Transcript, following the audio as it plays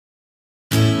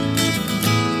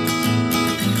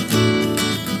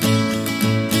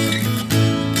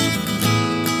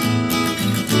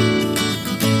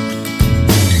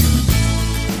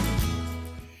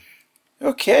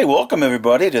Okay, welcome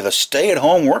everybody to the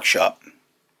stay-at-home workshop.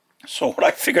 So what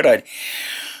I figured I'd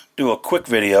do a quick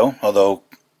video, although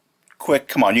quick,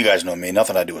 come on, you guys know me,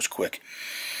 nothing I do is quick.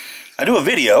 I do a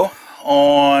video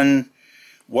on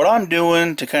what I'm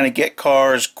doing to kind of get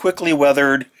cars quickly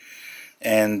weathered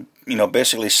and, you know,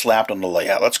 basically slapped on the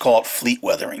layout. Let's call it fleet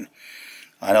weathering.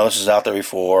 I know this is out there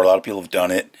before, a lot of people have done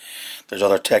it. There's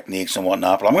other techniques and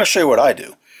whatnot, but I'm going to show you what I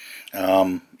do.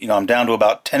 You know, I'm down to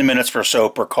about 10 minutes or so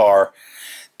per car,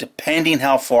 depending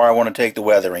how far I want to take the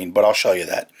weathering, but I'll show you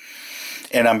that.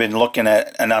 And I've been looking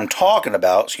at, and I'm talking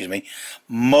about, excuse me,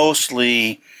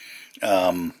 mostly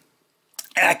AccuRail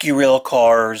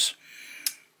cars.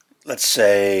 Let's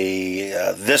say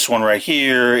this one right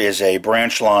here is a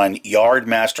Branchline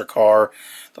Yardmaster car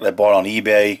that I bought on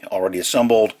eBay, already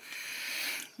assembled.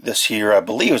 This here, I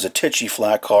believe, is a Tichy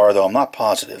flat car, though I'm not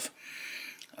positive.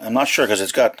 I'm not sure because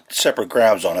it's got separate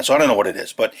grabs on it, so I don't know what it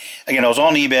is. But again, I was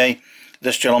on eBay.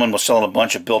 This gentleman was selling a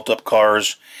bunch of built-up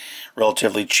cars,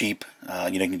 relatively cheap. You know,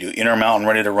 you can do Intermountain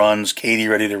ready to runs, Katy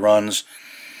ready to runs,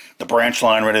 the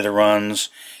Branchline ready to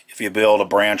runs. If you build a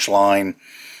Branchline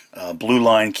Blue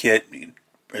Line kit,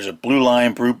 there's a Blue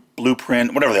Line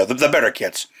Blueprint, whatever they are, the better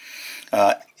kits.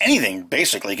 Anything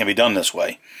basically can be done this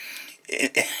way.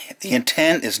 The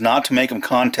intent is not to make them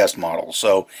contest models.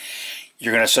 So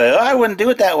you're going to say, oh, I wouldn't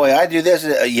do it that way. I do this.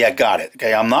 Yeah, got it.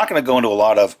 Okay, I'm not going to go into a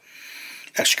lot of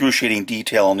excruciating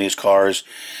detail on these cars.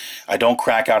 I don't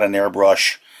crack out an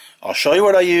airbrush. I'll show you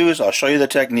what I use. I'll show you the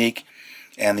technique.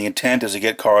 And the intent is to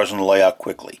get cars on the layout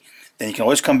quickly. Then you can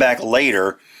always come back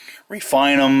later,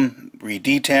 refine them,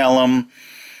 redetail them.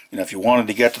 You know, if you wanted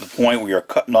to get to the point where you're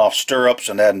cutting off stirrups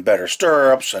and adding better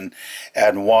stirrups and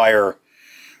adding wire,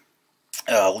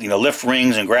 you know, lift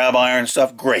rings and grab iron and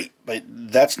stuff, great. But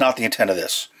that's not the intent of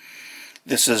this.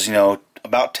 This is, you know,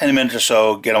 about 10 minutes or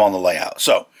so, get them on the layout.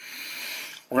 So,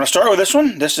 we're going to start with this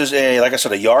one. This is a, like I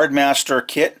said, a Yardmaster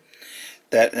kit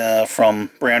that from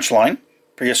Branchline,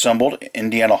 pre-assembled,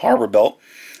 Indiana Harbor Belt.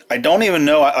 I don't even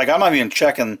know, like I'm not even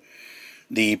checking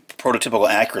the prototypical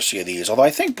accuracy of these, although I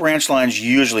think Branchline's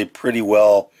usually pretty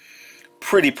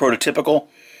prototypical.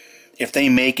 If they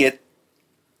make it,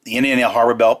 the Indiana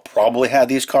Harbor Belt probably had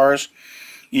these cars.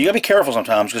 You gotta be careful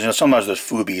sometimes because, you know, sometimes there's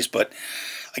foobies, but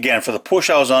again, for the push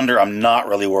I was under, I'm not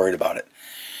really worried about it.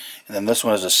 And then this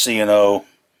one is a C&O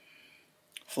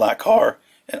flat car,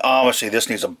 and obviously this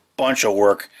needs a bunch of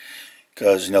work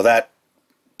because, you know, that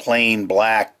plain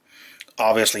black,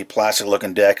 obviously plastic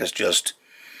looking deck is just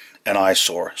an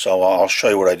eyesore. So I'll show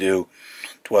you what I do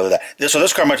to weather that. So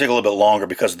this car might take a little bit longer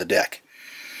because of the deck.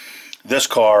 This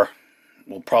car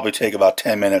will probably take about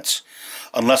 10 minutes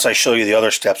unless I show you the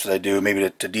other steps that I do, maybe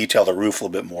to detail the roof a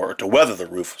little bit more, or to weather the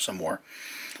roof some more.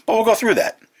 But we'll go through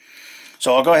that.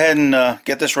 So I'll go ahead and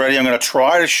get this ready. I'm going to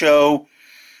try to show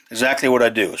exactly what I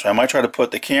do. So I might try to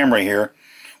put the camera here,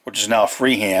 which is now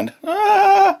freehand,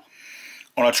 on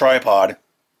a tripod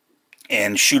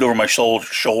and shoot over my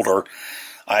shoulder.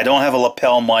 I don't have a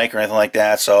lapel mic or anything like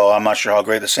that, so I'm not sure how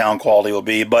great the sound quality will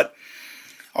be, but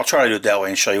I'll try to do it that way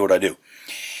and show you what I do.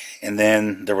 And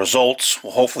then the results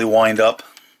will hopefully wind up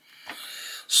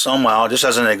somehow. Just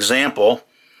as an example,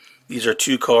 these are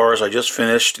two cars I just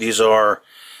finished. These are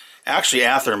actually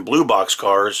Athearn Blue Box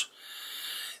cars.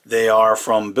 They are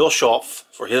from Bill Schultz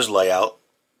for his layout,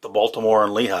 the Baltimore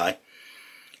and Lehigh.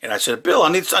 And I said, Bill, I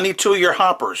need two of your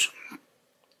hoppers.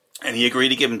 And he agreed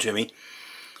to give them to me.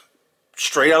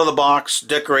 Straight out of the box,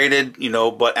 decorated, you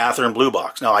know, but Athearn Blue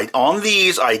Box. Now, on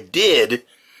these, I did,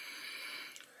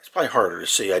 it's probably harder to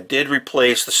see, I did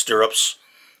replace the stirrups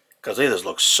because they just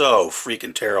look so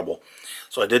freaking terrible.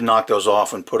 So I did knock those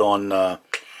off and put on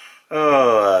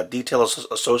Detail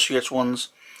Associates ones.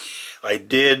 I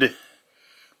did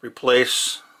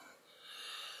replace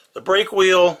the brake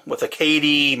wheel with a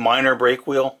Katy minor brake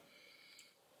wheel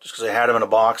just because I had them in a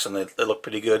box and they look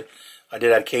pretty good. I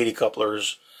did add Katy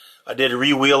couplers. I did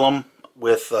re-wheel them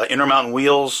with Intermountain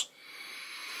wheels.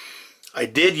 I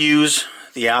did use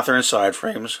the Athearn side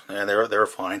frames, and they're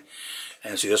fine.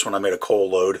 And see, this one I made a coal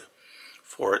load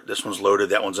for it. This one's loaded,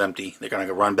 that one's empty. They're going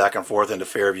to run back and forth into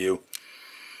Fairview.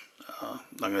 I'm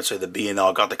going to say the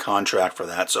B&L got the contract for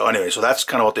that. So anyway, so that's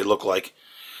kind of what they look like.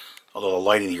 Although the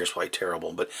lighting here is probably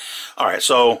terrible. But all right,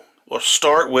 so we'll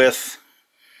start with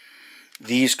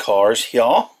these cars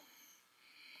here.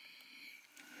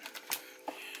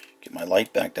 Get my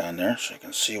light back down there so you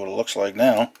can see what it looks like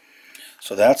now.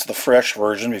 So that's the fresh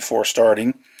version before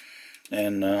starting.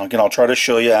 And again, I'll try to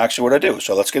show you actually what I do.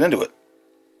 So let's get into it.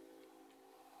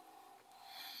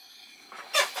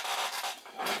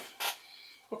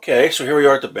 Okay, so here we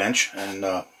are at the bench, and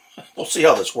we'll see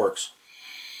how this works.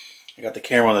 I got the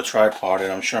camera on the tripod,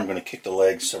 and I'm sure I'm going to kick the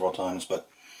legs several times. But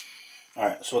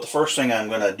alright, so the first thing I'm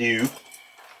going to do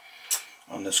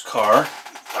on this car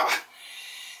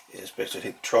is basically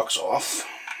take the trucks off.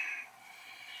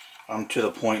 I'm to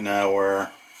the point now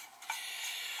where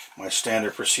my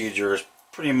standard procedure is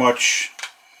pretty much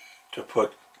to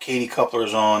put Katy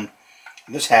couplers on.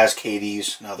 And this has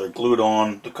Katys. Now they're glued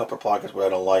on the coupler pockets, what I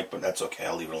don't like, but that's okay.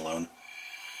 I'll leave it alone.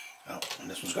 Oh, and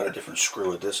this one's got a different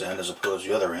screw at this end as opposed to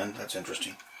the other end. That's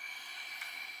interesting.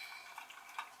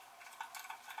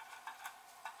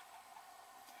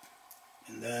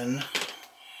 And then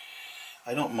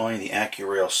I don't mind the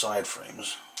AccuRail side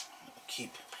frames.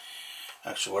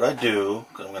 Actually, what I do,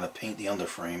 because I'm going to paint the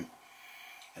underframe,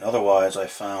 and otherwise I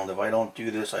found if I don't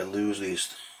do this, I lose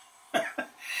these.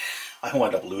 I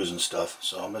wind up losing stuff,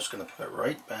 so I'm just going to put it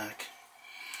right back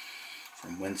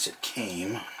from whence it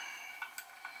came,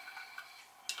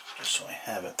 just so I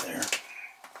have it there. Like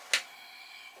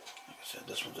I said,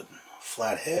 this one's a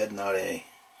flat head, not a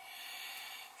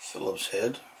Phillips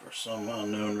head, for some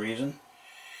unknown reason.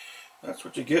 That's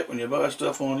what you get when you buy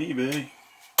stuff on eBay.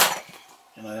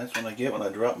 And that's what I get when I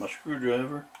drop my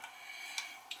screwdriver.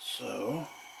 So,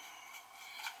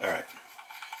 alright.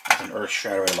 Nothing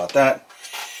earth-shattering about that.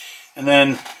 And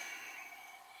then,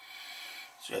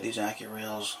 so yeah, these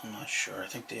AccuRails, I'm not sure. I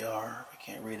think they are. I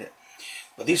can't read it.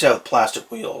 But these have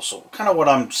plastic wheels. So kind of what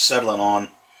I'm settling on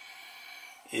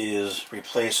is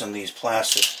replacing these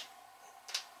plastic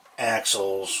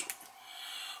axles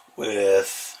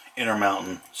with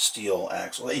intermountain steel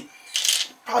axle.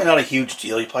 Probably not a huge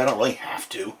deal. You probably don't really have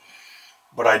to,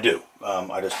 but I do.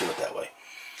 I just do it that way.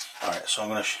 Alright, so I'm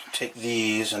going to take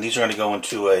these, and these are going to go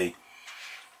into a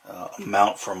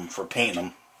mount for painting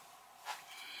them.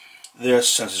 This,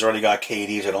 since it's already got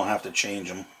Katys, I don't have to change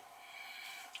them,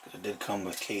 because it did come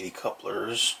with Katy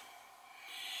couplers.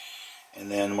 And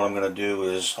then what I'm going to do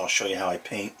is I'll show you how I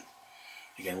paint,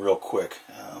 again real quick.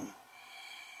 I'll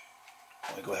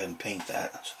go ahead and paint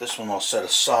that. So this one I'll set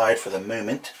aside for the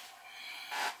moment.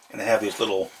 And I have these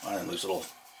little,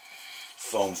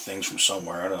 foam things from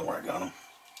somewhere. I don't know where I got them.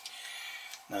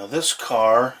 Now this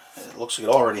car, it looks like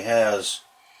it already has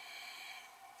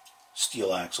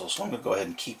steel axles, so I'm going to go ahead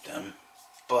and keep them.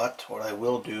 But what I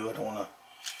will do, I don't want to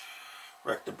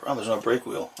wreck the, oh, there's no brake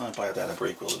wheel. I'll probably have to add a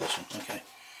brake wheel to this one. Okay.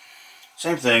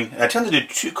 Same thing. I tend to do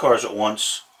two cars at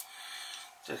once,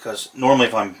 because normally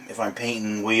if I'm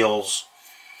painting wheels,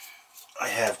 I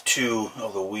have two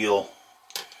of the wheel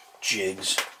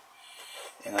jigs,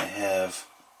 and I have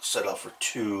set up for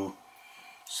two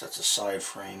sets of side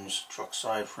frames, truck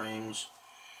side frames.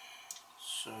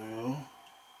 So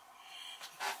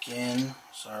again,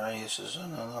 sorry, this is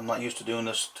I'm not used to doing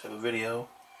this type of video.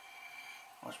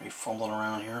 Watch me fumbling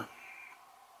around here.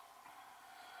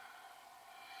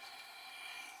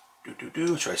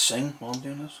 Should I sing while I'm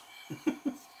doing this?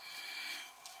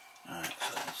 Alright,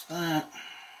 so that's that.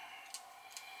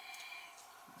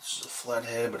 This is a flat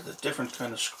head, but it's a different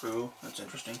kind of screw. That's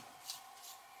interesting.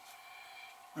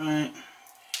 Right.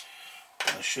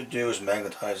 What I should do is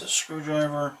magnetize the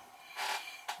screwdriver,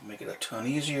 make it a ton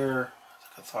easier.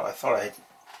 I thought I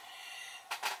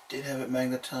did have it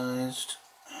magnetized.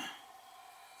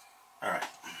 Alright.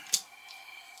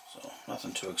 So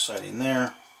nothing too exciting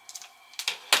there.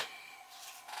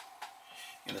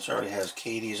 And this already has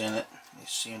Katys in it. They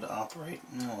seem to operate.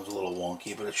 No, it's a little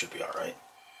wonky, but it should be alright.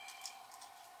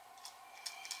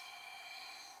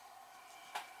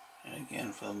 And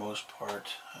again, for the most part,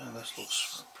 this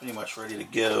looks pretty much ready to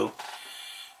go.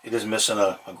 It is missing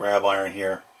a grab iron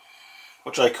here,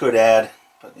 which I could add,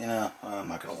 but you know, I'm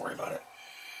not going to worry about it.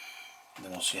 And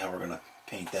then we'll see how we're going to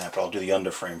paint that, but I'll do the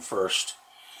underframe first.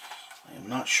 I am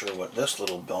not sure what this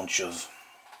little bunch of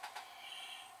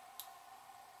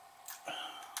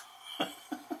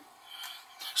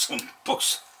some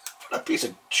books, put a piece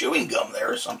of chewing gum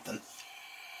there or something.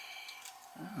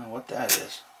 I don't know what that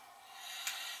is.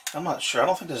 I'm not sure. I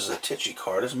don't think this is a Tichy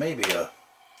car. This may be a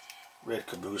Red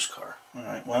Caboose car.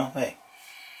 Alright, well, hey.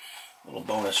 A little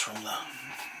bonus from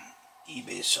the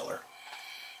eBay seller.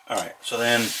 Alright, so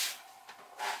then,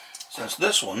 since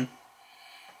this one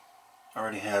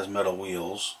already has metal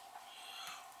wheels,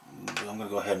 I'm going to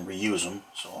go ahead and reuse them.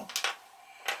 So I'll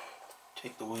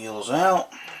take the wheels out.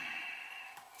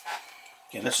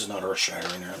 Again, this is not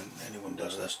earth-shattering. Anyone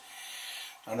does this.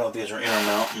 I don't know if these are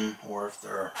intermountain or if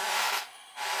they're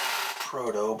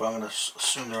proto, but I'm going to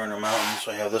assume they're intermountain.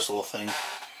 So I have this little thing,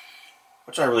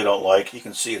 which I really don't like. You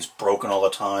can see it's broken all the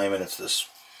time, and it's this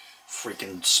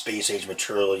freaking space-age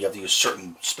material. You have to use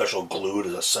certain special glue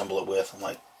to assemble it with. I'm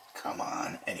like, come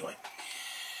on. Anyway,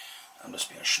 I'm just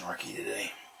being snarky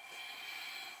today.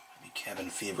 Let me Cabin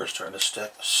fever starting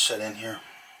to set in here.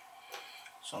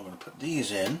 So I'm going to put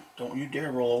these in. Don't you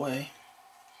dare roll away.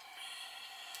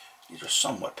 These are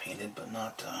somewhat painted, but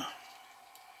not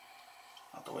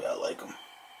the way I like them.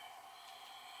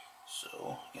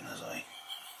 So, again, as I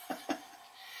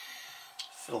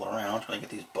fiddle around trying to get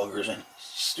these buggers in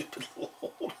stupid little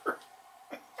holder.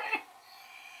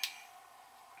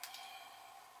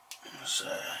 So,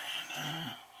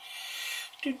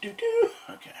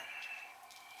 okay.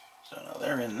 So now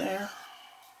they're in there.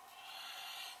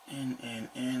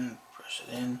 In, press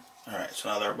it in. Alright, so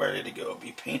now they're ready to go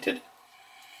be painted.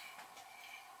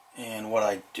 And what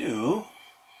I do,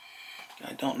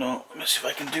 I don't know, let me see if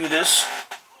I can do this.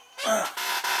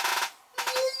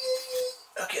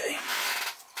 Okay.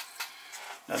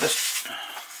 Now this,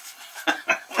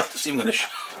 I'm going to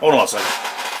hold on a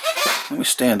second. Let me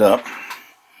stand up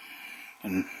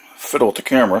and fiddle with the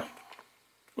camera.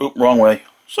 Oop, wrong way.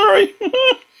 Sorry.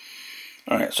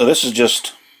 Alright, so this is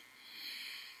just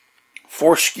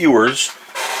 4 skewers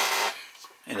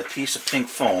and a piece of pink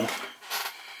foam.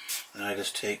 And I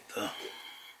just take the,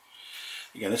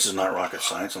 again, this is not rocket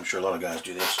science, I'm sure a lot of guys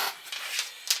do this.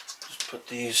 Just put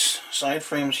these side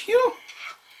frames here.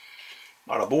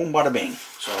 Bada boom, bada bing.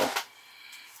 So,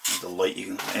 the light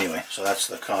you can, anyway, so that's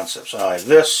the concept. So I have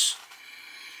this,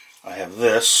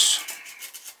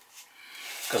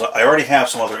 because I already have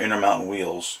some other intermountain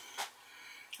wheels.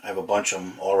 I have a bunch of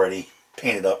them already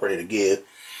painted up, ready to give.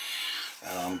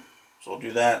 So I'll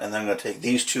do that, and then I'm going to take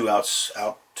these two out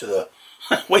to the,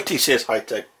 wait till you see this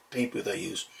high-tech paint booth I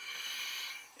use,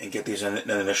 and get these in an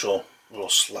initial little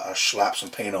slap some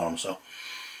paint on them. So,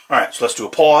 alright, so let's do a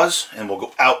pause, and we'll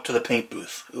go out to the paint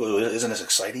booth. Ooh, isn't this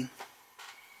exciting?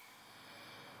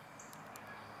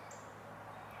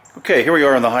 Okay, here we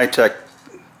are in the high-tech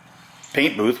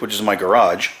paint booth, which is my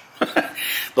garage.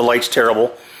 The light's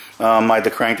terrible. I had to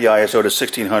crank the ISO to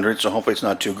 1600, so hopefully it's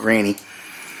not too grainy.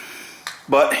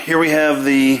 But here we have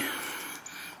the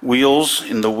wheels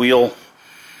in the wheel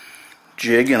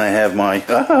jig, and I have my,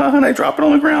 and I drop it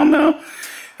on the ground now,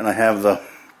 and I have the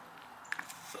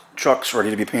chucks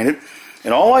ready to be painted.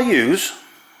 And all I use,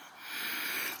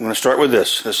 I'm going to start with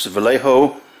this. This is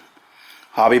Vallejo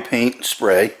Hobby Paint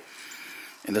Spray.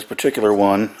 And this particular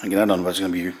one, again, I don't know if it's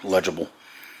going to be legible.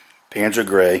 Pans are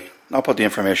gray. I'll put the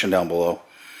information down below.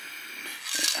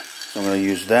 So I'm going to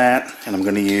use that, and I'm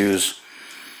going to use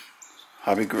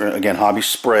Hobby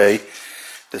Spray.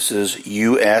 This is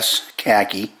US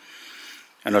Khaki.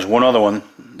 And there's one other one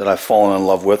that I've fallen in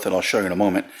love with that I'll show you in a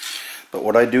moment. But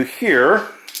what I do here,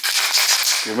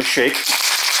 give them a shake.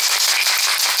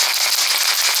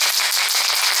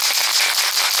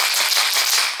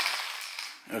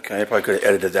 Okay, I probably could have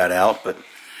edited that out, but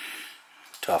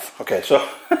tough. Okay, so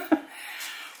what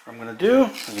I'm going to do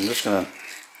is I'm just going to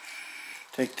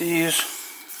take these.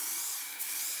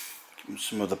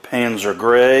 Some of the pans are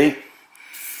gray,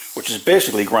 which is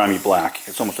basically grimy black.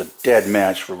 It's almost a dead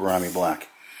match for grimy black.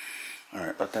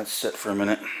 Alright, let that sit for a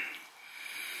minute.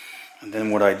 And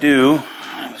then what I do,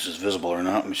 I don't know if this is visible or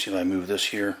not, let me see if I move this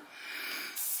here.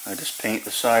 I just paint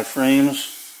the side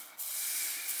frames.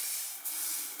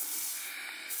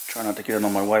 Try not to get it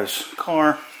on my wife's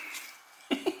car.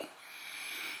 Let's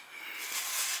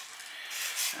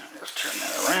turn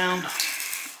that around.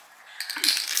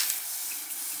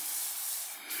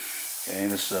 Okay,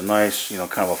 and this is a nice, kind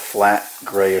of a flat,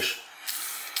 grayish,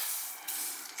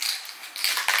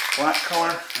 flat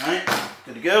color. Alright,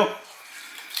 good to go.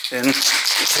 Then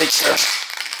just take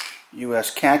the US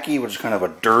Khaki, which is kind of a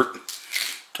dirt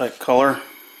type color.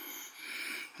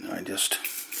 And I just,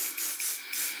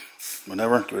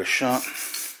 whatever, give it a shot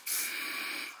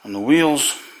on the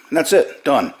wheels. And that's it,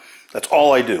 done. That's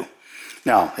all I do.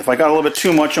 Now, if I got a little bit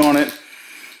too much on it,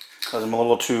 because I'm a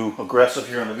little too aggressive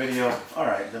here in the video,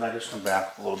 alright, then I just come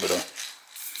back with a little bit of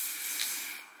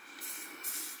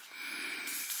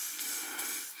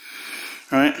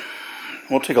alright,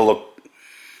 we'll take a look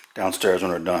downstairs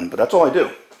when we're done, but that's all I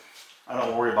do. I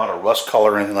don't worry about a rust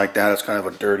color or anything like that. It's kind of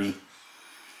a dirty,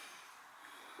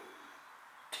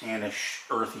 tannish,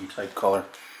 earthy type color.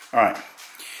 Alright,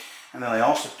 and then I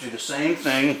also do the same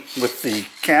thing with the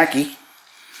khaki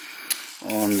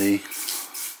on the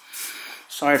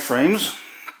side frames.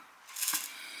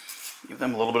 Give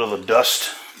them a little bit of the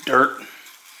dust, dirt,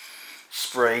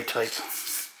 spray type.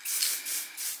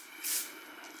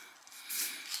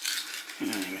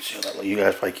 You can see how that looks. You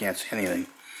guys probably can't see anything,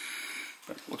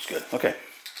 but it looks good. Okay.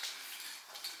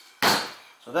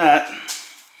 So that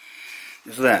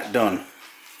is that done.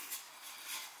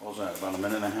 What was that? About a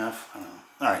minute and a half? I don't know.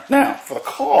 Alright, now for the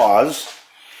cause,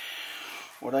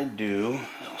 what I do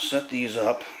is I'll set these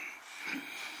up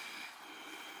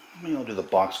Maybe I'll do the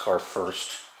boxcar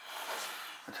first.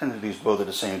 I tend to do these both at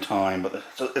the same time, but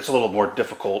it's a little more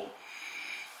difficult.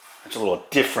 It's a little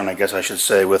different, I guess I should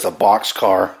say, with a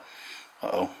boxcar.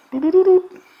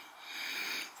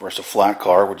 Versus a flat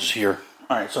car, which is here.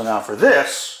 Alright, so now for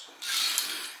this,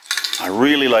 I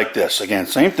really like this. Again,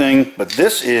 same thing, but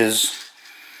this is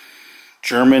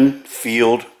German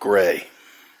Field Gray.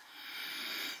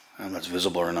 I don't know if that's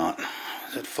visible or not.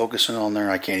 Is it focusing on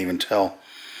there? I can't even tell.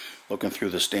 Looking through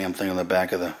this damn thing on the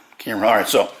back of the camera. Alright,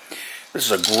 so this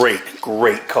is a great,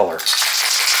 great color.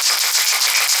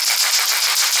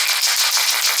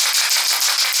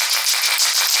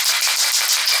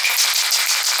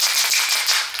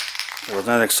 Wasn't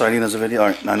that exciting as a video?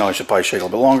 Right, I know I should probably shake a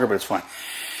little bit longer, but it's fine.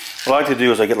 What I like to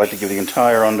do is I like to give the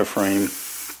entire underframe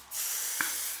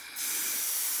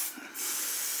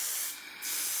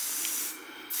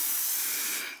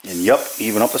and yep,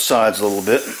 even up the sides a little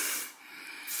bit.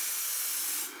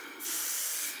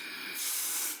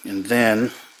 And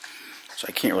then, so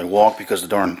I can't really walk because the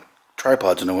darn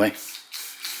tripod's in the way.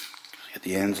 Hit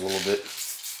the ends a little bit.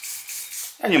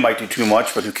 And you might do too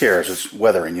much, but who cares? It's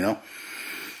weathering, you know.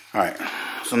 Alright,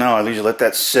 so now I usually let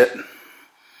that sit.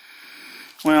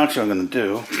 Well, actually what I'm going to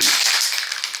do,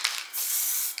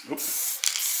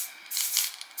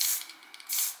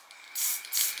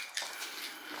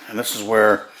 and this is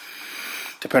where,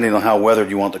 depending on how weathered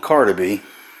you want the car to be,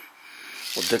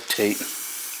 will dictate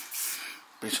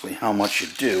basically how much you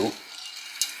do.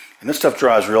 And this stuff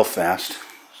dries real fast,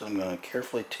 so I'm going to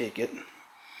carefully take it,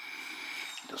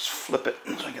 just flip it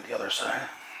so I get the other side.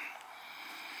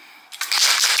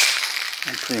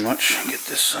 And pretty much get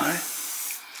this side.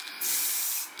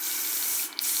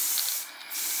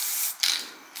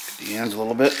 Get the ends a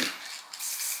little bit.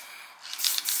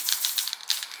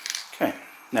 Okay,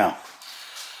 now,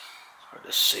 it's hard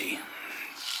to see.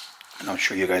 And I'm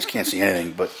sure you guys can't see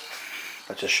anything, but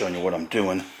that's just showing you what I'm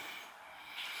doing.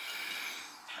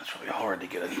 That's really hard to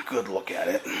get a good look at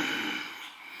it.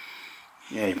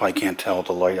 Yeah, you probably can't tell with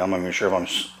the light. I'm not even sure if I'm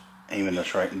aiming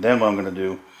this right. And then what I'm going to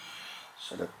do,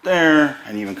 set it there,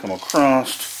 and even come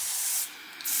across.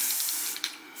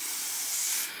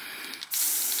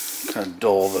 Kind of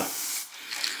dull the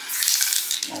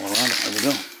all around it. There we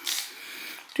go.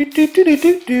 Do, do, do, do,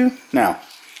 do, do. Now,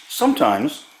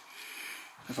 sometimes,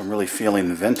 if I'm really feeling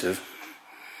inventive,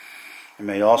 I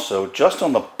may also, just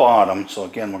on the bottom, so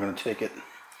again, we're going to take it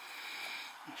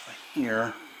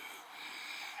here.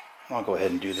 I'll go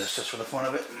ahead and do this just for the fun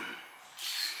of it.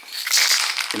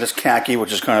 And this khaki,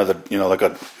 which is kind of the, you know, like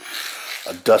a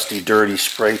dusty, dirty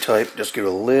spray type, just give it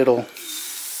a little.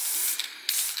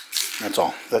 That's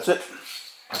all. That's it.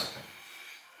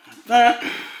 Like that.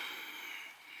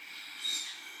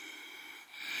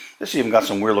 This even got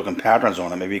some weird looking patterns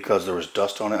on it, maybe because there was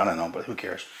dust on it. I don't know, but who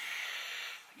cares?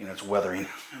 You know, it's weathering.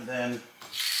 And then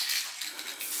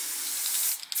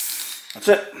that's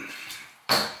it.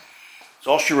 That's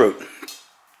all she wrote.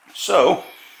 So,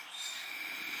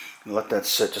 let that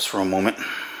sit just for a moment.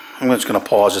 I'm just going to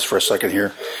pause this for a second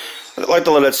here. I like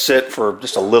to let it sit for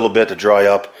just a little bit to dry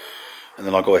up, and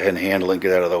then I'll go ahead and handle it and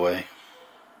get out of the way.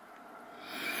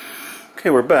 Okay,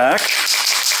 we're back.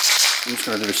 I'm just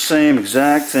going to do the same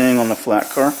exact thing on the flat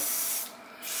car.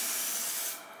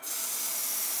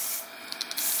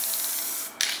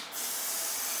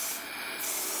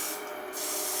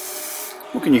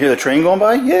 Oh, can you hear the train going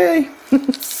by? Yay!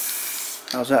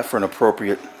 How's that for an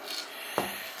appropriate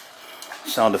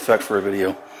sound effect for a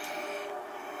video?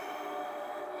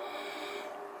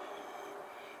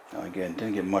 Now again,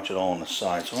 didn't get much at all on the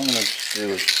side, so what I'm going to do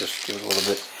is just give it a little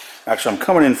bit. Actually, I'm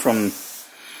coming in from, you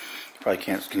probably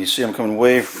can't, can you see I'm coming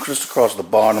way just across the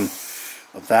bottom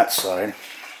of that side.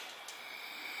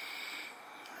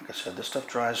 Like I said, this stuff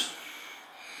dries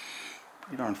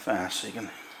pretty darn fast, so you can.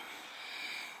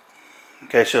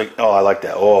 Okay, so, oh, I like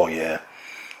that. Oh, yeah.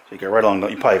 So you get right on,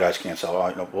 you probably guys can't tell. All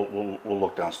right, no, we'll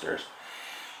look downstairs.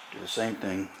 Do the same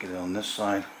thing, get it on this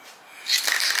side,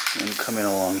 and come in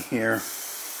along here.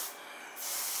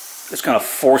 This kind of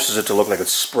forces it to look like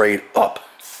it's sprayed up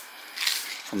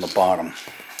from the bottom,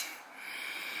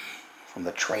 from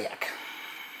the track.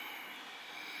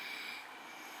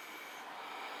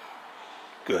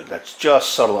 Good, that's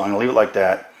just subtle. I'm going to leave it like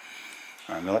that.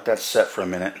 All right, I'm going to let that set for a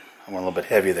minute. I want a little bit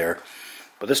heavy there.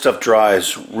 But this stuff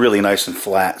dries really nice and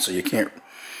flat, so you can't,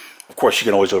 of course you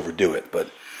can always overdo it, but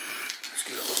let's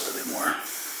get a little bit more.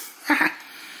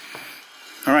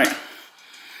 Alright,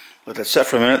 let that set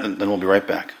for a minute, and then we'll be right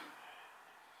back.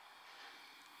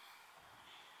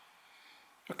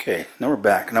 Okay, now we're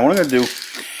back. Now what I'm going to do,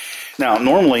 now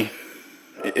normally,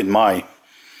 in my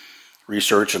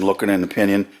research and looking at an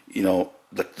opinion, you know,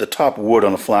 the top wood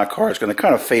on the flat car is going to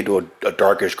kind of fade to a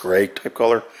darkish gray type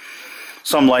color.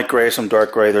 Some light gray, some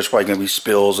dark gray. There's probably going to be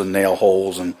spills and nail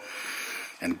holes and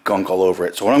gunk all over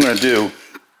it. So what I'm going to do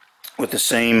with the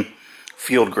same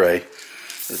field gray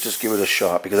is just give it a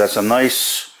shot, because that's a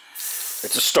nice,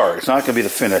 it's a start. It's not going to be the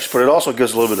finish, but it also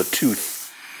gives a little bit of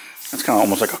tooth. It's kind of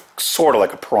almost like sort of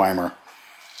like a primer.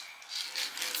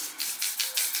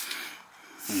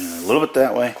 And a little bit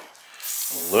that way,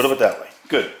 a little bit that way.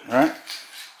 Good. All right.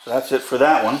 So that's it for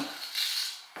that one.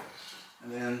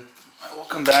 And then I will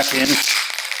come back in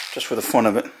just for the fun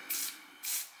of it.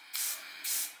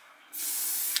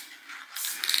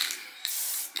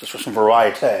 Just for some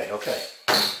variety. Okay.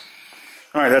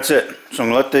 All right, that's it. So I'm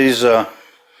going to let these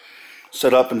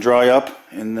set up and dry up.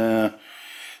 And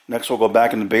next we'll go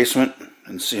back in the basement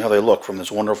and see how they look from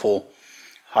this wonderful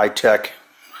high-tech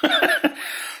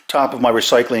top of my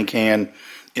recycling can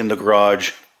in the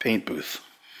garage paint booth.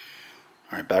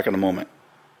 All right, back in a moment.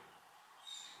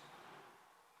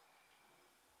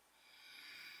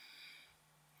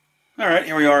 All right,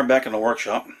 here we are back in the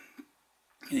workshop.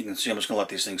 You can see I'm just going to let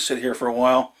these things sit here for a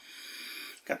while.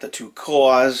 Got the two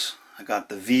cars, I got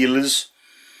the wheels,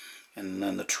 and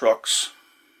then the trucks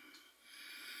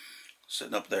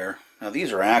sitting up there. Now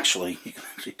these are actually, you can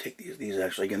actually take these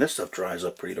actually, again, this stuff dries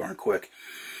up pretty darn quick.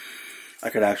 I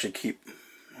could actually keep,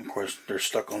 of course, they're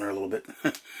stuck on there a little bit.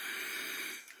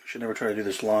 Should never try to do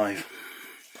this live.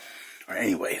 Or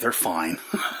anyway, they're fine.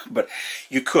 But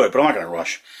you could, but I'm not going to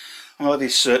rush. I'm going to let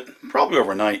these sit probably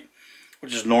overnight,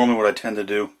 which is normally what I tend to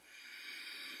do.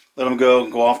 Let them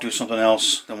go off, do something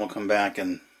else, then we'll come back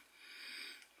and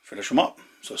finish them up.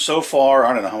 So far,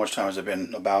 I don't know how much time has it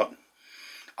been, about,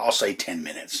 I'll say 10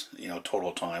 minutes,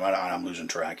 total time. I'm losing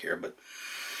track here, but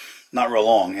not real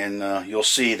long. And you'll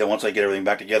see that once I get everything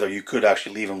back together, you could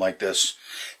actually leave them like this.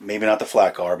 Maybe not the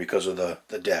flat car because of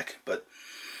the deck, but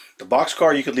the box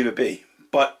car, you could leave it be.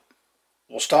 But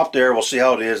we'll stop there, we'll see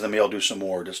how it is, then maybe I'll do some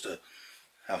more just to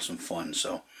have some fun.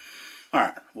 So,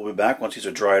 alright, we'll be back once these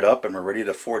are dried up and we're ready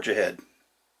to forge ahead.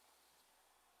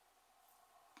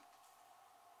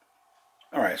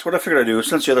 Alright, so what I figured I'd do,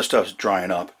 since the other stuff's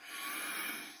drying up,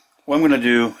 what I'm going to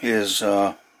do is, these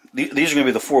are going to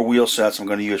be the 4 wheel sets I'm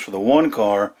going to use for the one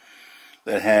car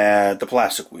that had the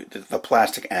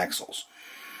plastic axles.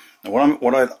 Now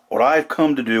what I've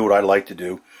come to do, what I like to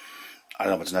do, I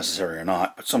don't know if it's necessary or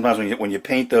not, but sometimes when you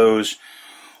paint those,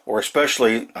 or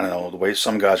especially, I don't know, the way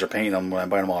some guys are painting them when I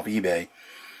buy them off eBay,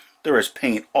 there is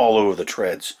paint all over the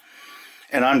treads.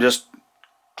 And I'm just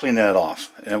cleaning it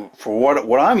off. And for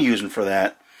what I'm using for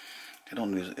that, I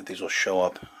don't know if these will show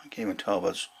up. I can't even tell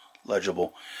if it's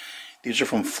legible. These are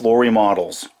from Flory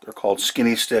Models. They're called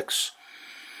skinny sticks.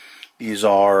 These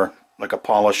are like a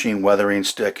polishing, weathering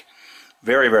stick.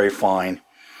 Very, very fine.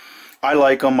 I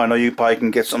like them. I know you probably can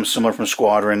get something similar from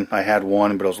Squadron. I had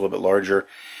one, but it was a little bit larger.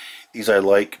 These I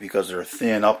like because they're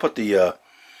thin. I'll put the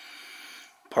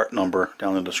part number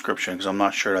down in the description because I'm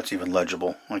not sure that's even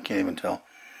legible. I can't even tell.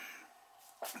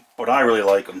 But I really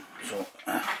like them. So,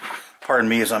 pardon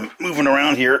me as I'm moving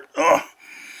around here.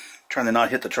 Trying to not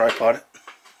hit the tripod.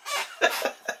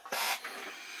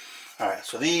 Alright,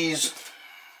 so these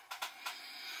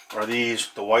are the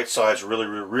white side's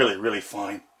really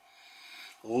fine.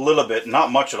 A little bit,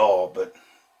 not much at all, but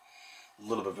a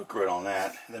little bit of a grit on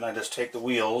that. And then I just take the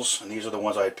wheels, and these are the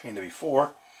ones I had painted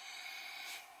before,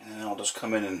 and then I'll just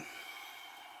come in and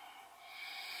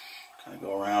kind of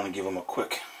go around and give them a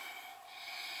quick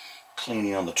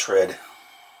cleaning on the tread.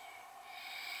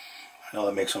 I know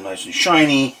that makes them nice and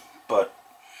shiny, but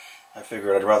I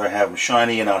figured I'd rather have them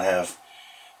shiny and not have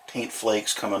paint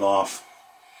flakes coming off,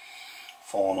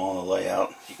 falling on the layout.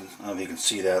 I don't know if you can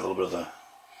see that, a little bit of the,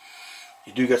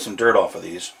 you do get some dirt off of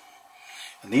these.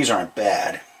 And these aren't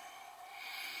bad,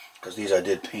 because these I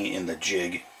did paint in the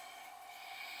jig.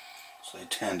 So they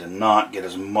tend to not get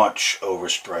as much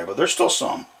overspray, but there's still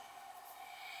some.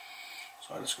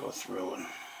 So I just go through and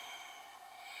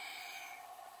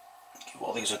give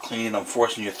all these a clean. I'm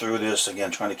forcing you through this, again,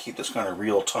 trying to keep this kind of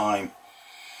real time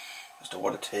as to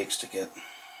what it takes to get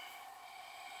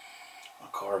a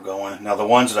car going. Now the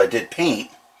ones that I did paint,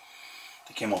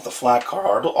 they came off the flat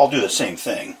car, I'll do the same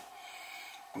thing.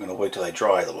 I'm going to wait till they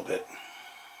dry a little bit.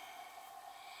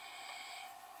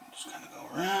 Just kind of go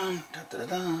around.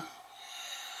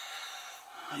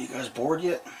 Are you guys bored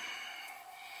yet?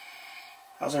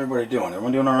 How's everybody doing?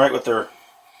 Everyone doing alright with their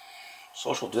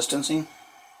social distancing?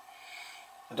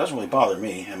 It doesn't really bother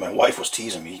me. And my wife was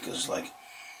teasing me because, like,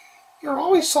 you're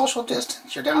always social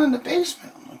distance. You're down in the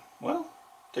basement. I'm like, well,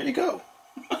 there you go.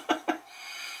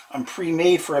 I'm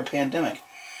pre-made for a pandemic.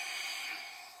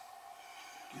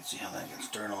 can see how that gets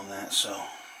dirt on that. So,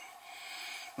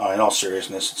 no, in all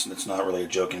seriousness, it's not really a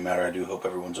joking matter. I do hope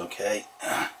everyone's okay.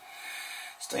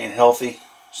 Staying healthy,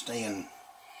 staying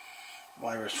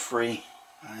virus free.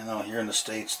 I know here in the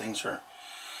States things are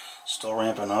still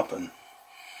ramping up, and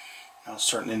now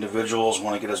certain individuals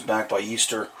want to get us back by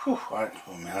Easter. Whew, I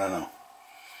don't know.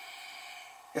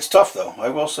 It's tough though. I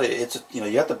will say it's, you know,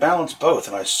 you have to balance both,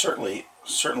 and I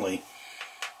certainly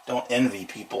don't envy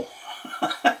people.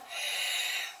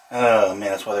 Oh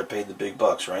man, that's why they're paid the big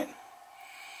bucks, right?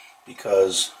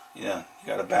 Because, yeah, you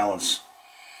got to balance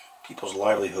people's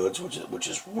livelihoods, which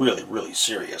is really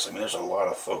serious. I mean, there's a lot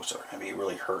of folks that are going to be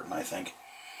really hurting, I think.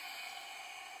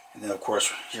 And then, of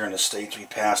course, here in the States, we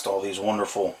passed all these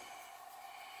wonderful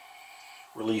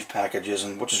relief packages,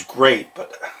 and which is great,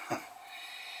 but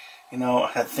you know,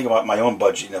 I had to think about my own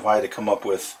budget. And if I had to come up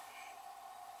with,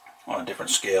 on a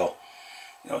different scale,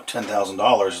 you know,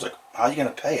 $10,000, it's like, how are you going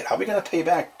to pay it? How are we going to pay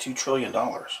back $2 trillion?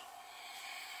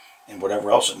 And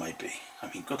whatever else it might be. I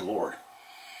mean, good Lord.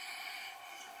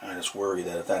 I just worry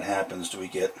that if that happens, do we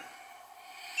get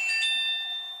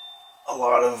a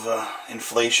lot of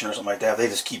inflation or something like that? If they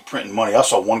just keep printing money. I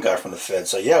saw one guy from the Fed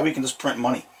say, yeah, we can just print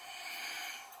money.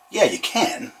 Yeah, you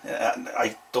can.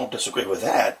 I don't disagree with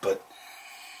that, but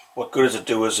what good does it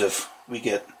do us if we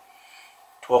get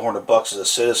 $1,200 as a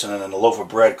citizen and then a loaf of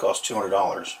bread costs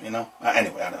 $200, you know?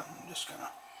 Anyway, I'm just gonna,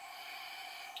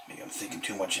 maybe I'm thinking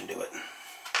too much into it.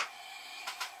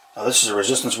 Now this is a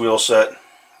resistance wheel set,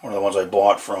 one of the ones I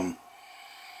bought from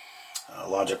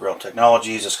Logic Rail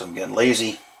Technologies, just because I'm getting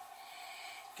lazy.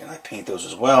 Again, I paint those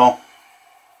as well.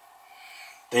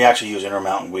 They actually use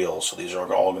intermountain wheels, so these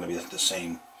are all going to be the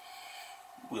same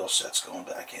wheel sets going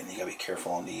back in. You got to be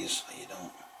careful on these so you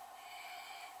don't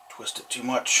twist it too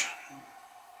much.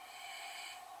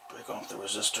 Break off the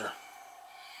resistor.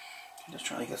 I'm just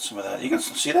trying to get some of that. You can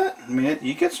see that? I mean,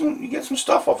 you get some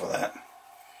stuff off of that.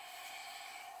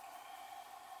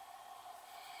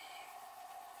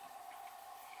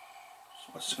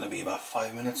 So what's it going to be? About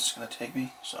 5 minutes it's going to take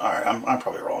me? So, alright, I'm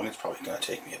probably wrong. It's probably going to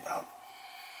take me about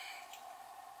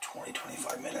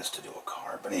 20-25 minutes to do a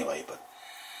car. But anyway,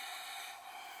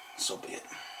 so be it.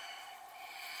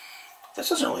 This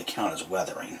doesn't really count as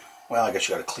weathering. Well, I guess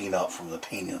you got to clean up from the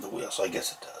painting of the wheel, so I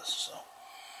guess it does.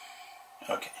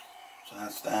 So, okay, so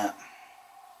that's that.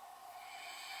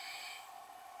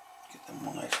 Get them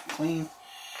all nice and clean,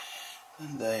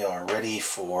 and they are ready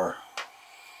for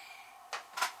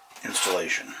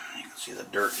installation. You can see the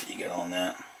dirt that you get on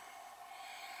that.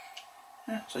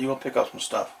 Yeah, so you will pick up some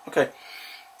stuff. Okay,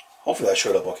 hopefully that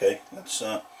showed up okay. Let's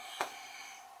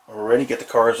we're ready to get the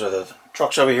cars or the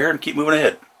trucks over here and keep moving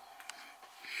ahead.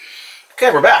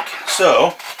 Okay, we're back.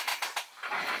 So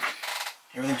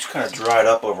everything's kind of dried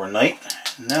up overnight.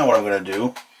 Now what I'm going to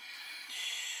do,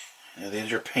 you know,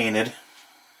 these are painted.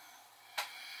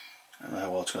 I don't know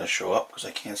how well it's going to show up because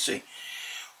I can't see.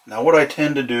 Now what I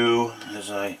tend to do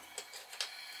is I'll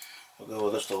go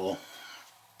with this little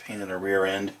paint in the rear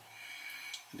end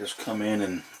and just come in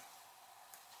and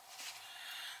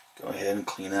go ahead and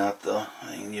clean out the,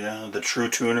 you know, the true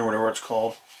tuner, whatever it's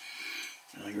called.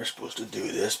 You know, you're supposed to do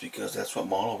this because that's what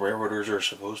model railroaders are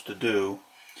supposed to do.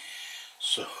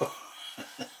 So,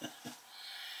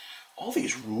 all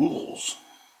these rules.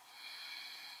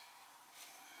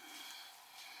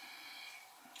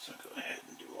 So go ahead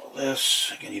and do all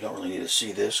this. Again, you don't really need to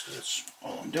see this because it's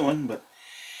all I'm doing, but,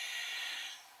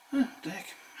 what the heck,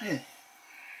 hey.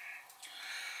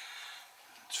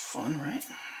 It's fun, right?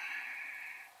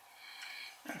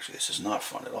 Actually, this is not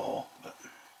fun at all, but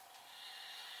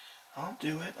I'll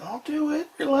do it. I'll do it.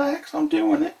 Relax. I'm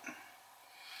doing it.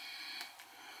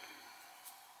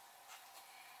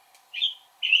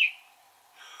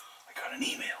 I got an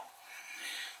email.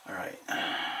 Alright.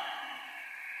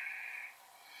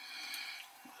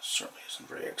 This certainly isn't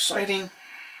very exciting.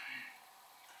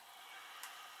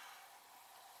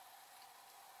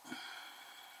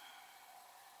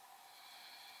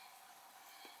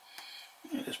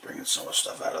 Just bringing some of the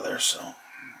stuff out of there, so.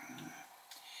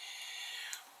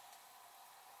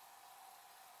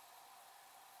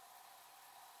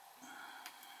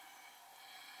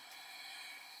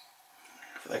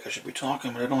 I feel like I should be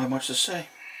talking, but I don't have much to say.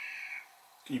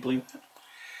 Can you believe that?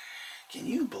 Can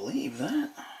you believe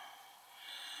that?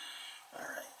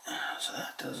 Alright, so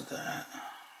that does that.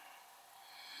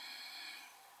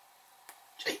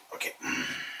 Okay.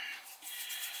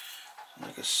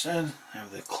 Like I said, I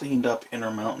have the cleaned up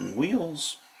Intermountain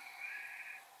wheels.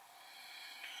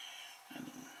 And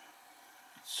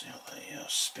let's see how they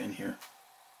spin here.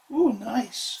 Ooh,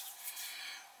 nice.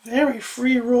 Very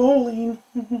free rolling.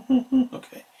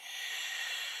 Okay.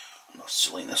 Enough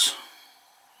silliness.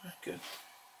 Good.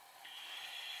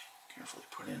 Carefully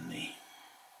put in the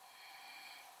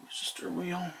resistor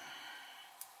wheel.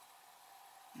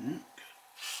 Good.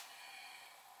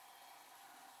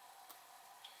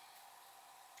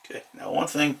 Okay, now one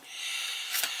thing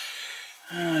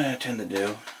I tend to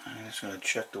do, I'm just going to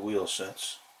check the wheel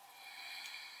sets.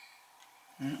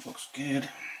 Looks good.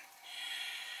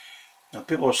 Now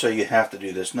people will say you have to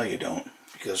do this. No, you don't.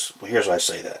 Because, well, here's why I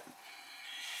say that.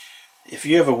 If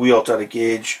you have a wheel out of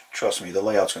gauge, trust me, the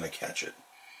layout's going to catch it.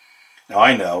 Now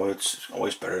I know it's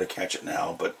always better to catch it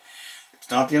now, but it's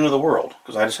not the end of the world.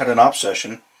 Because I just had an op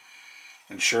session,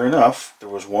 and sure enough, there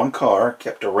was one car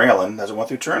kept derailing as it went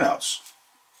through turnouts.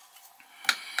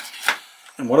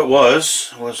 And what it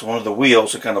was one of the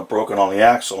wheels had kind of broken on the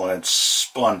axle and it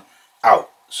spun out.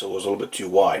 So it was a little bit too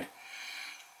wide.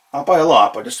 Not by a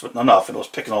lot, but just enough, and it was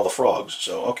picking all the frogs.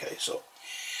 So, okay, so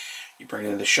you bring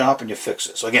it in the shop and you fix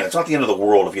it. So again, it's not the end of the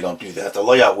world if you don't do that. The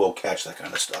layout will catch that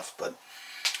kind of stuff, but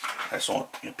I just don't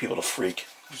want people to freak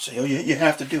and say, oh, you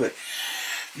have to do it.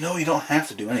 No, you don't have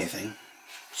to do anything.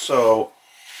 So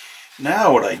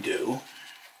now what I do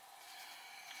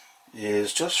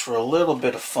is, just for a little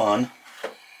bit of fun,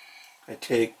 I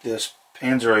take this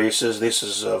Panzer Aces. This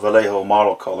is a Vallejo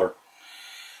model color.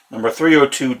 Number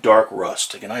 302 Dark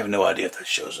Rust. Again, I have no idea if that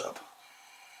shows up.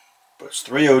 But it's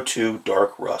 302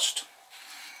 Dark Rust.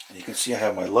 And you can see I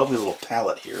have my lovely little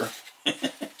palette here.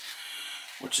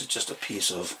 Which is just a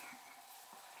piece of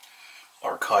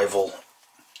archival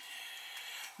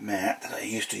mat that I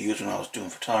used to use when I was doing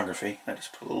photography. I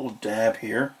just put a little dab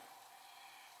here.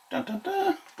 Dun, dun,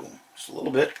 dun. Boom. Just a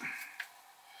little bit.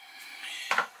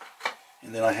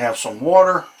 And then I have some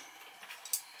water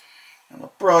and a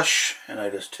brush, and I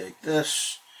just take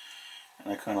this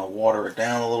and I kind of water it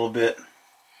down a little bit.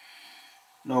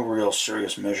 No real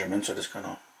serious measurements. I just kind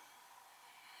of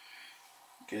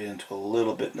get into a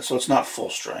little bit, so it's not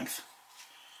full strength.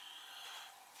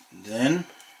 And then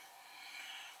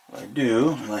what I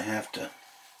do, and I have to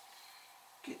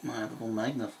get my little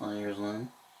magnifiers on.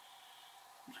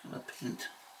 I'm just going to paint.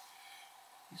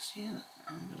 You see it?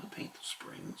 I'm going to paint the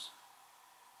springs.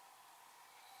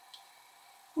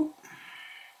 Oop.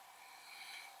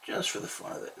 Just for the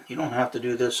fun of it. You don't have to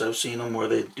do this. I've seen them where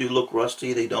they do look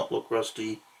rusty, they don't look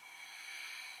rusty.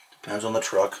 Depends on the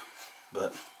truck,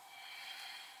 but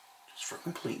just for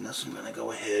completeness, I'm going to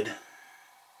go ahead.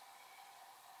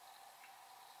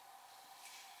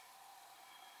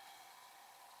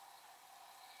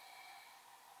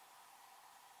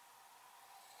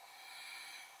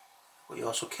 What you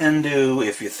also can do,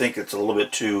 if you think it's a little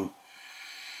bit too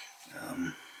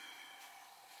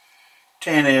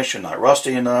tannish and not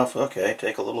rusty enough, okay,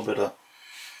 take a little bit of,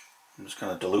 I'm just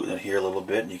kind of diluting it here a little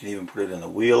bit, and you can even put it in the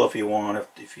wheel if you want,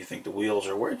 if you think the wheels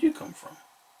are, where'd you come from?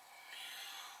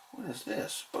 What is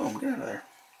this? Boom, get out of there.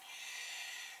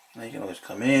 Now you can always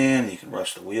come in, and you can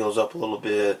rust the wheels up a little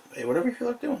bit, hey, whatever you feel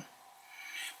like doing.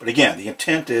 But again, the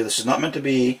intent is, this is not meant to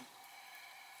be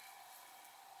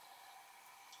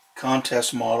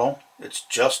contest model. It's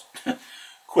just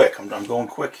quick. I'm going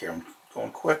quick here. I'm going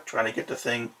quick, trying to get the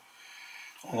thing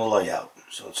on the layout.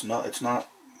 So it's not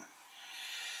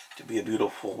to be a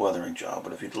beautiful weathering job.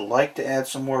 But if you'd like to add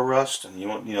some more rust, and you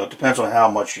know, it depends on how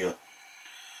much you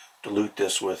dilute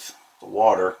this with the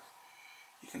water.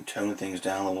 You can tone things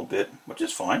down a little bit, which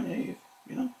is fine.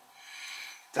 You know,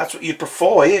 that's what you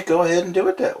prefer. You go ahead and do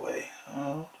it that way.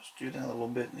 Just do that a little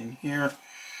bit in here.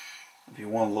 If you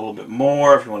want a little bit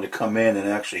more, if you want to come in and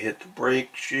actually hit the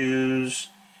brake shoes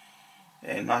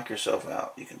and knock yourself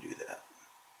out, you can do that,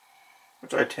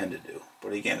 which I tend to do.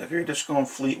 But again, if you're just going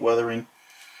fleet weathering,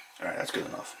 alright, that's good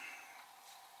enough.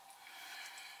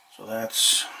 So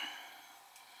that's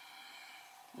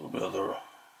a little bit of the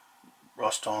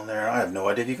rust on there. I have no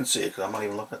idea if you can see it because I'm not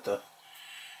even looking at the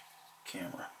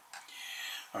camera.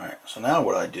 Alright, so now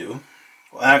what I do,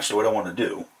 well actually what I want to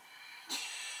do,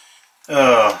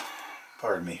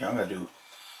 pardon me, I'm going to do,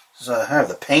 since I have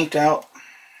the paint out,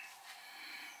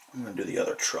 I'm going to do the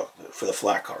other truck for the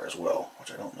flat car as well,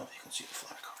 which I don't know if you can see the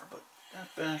flat car, but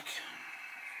that back.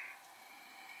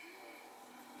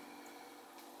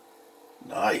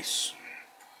 Nice.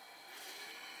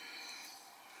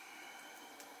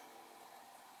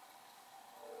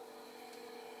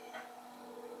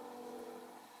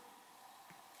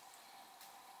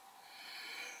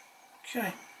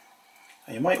 Okay.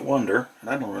 Now you might wonder, and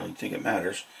I don't really think it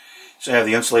matters, so I have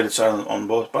the insulated side on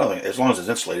both, but I think as long as it's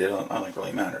insulated, I don't think it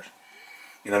really matters.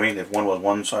 You know what I mean? If one was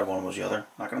one side, one was the other,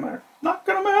 not going to matter. Not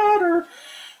going to matter!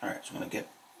 Alright, so I'm going to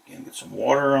get some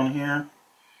water on here.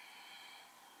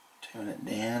 Tone it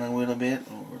down a little bit.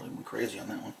 Oh, we're really crazy on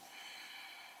that one.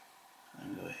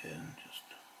 And go ahead and just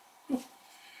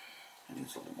It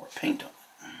needs a little more paint on it.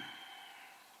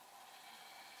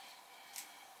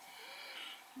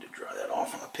 To dry that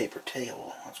off on a paper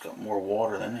towel. That's got more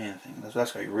water than anything. That's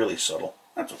going to be really subtle.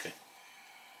 That's okay.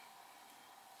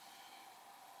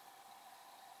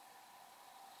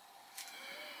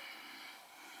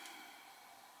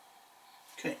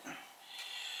 Okay.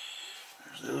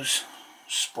 There's those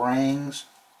springs.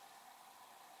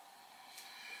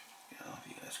 I don't know if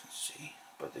you guys can see,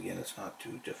 but again, it's not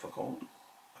too difficult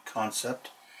a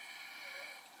concept.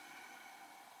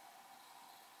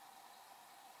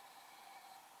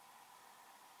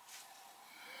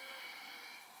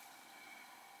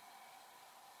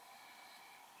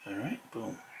 Alright,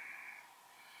 boom.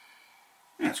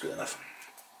 That's good enough.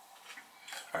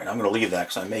 Alright, I'm going to leave that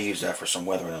because I may use that for some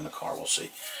weathering on the car. We'll see.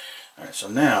 Alright, so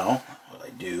now what I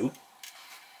do,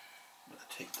 I'm going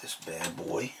to take this bad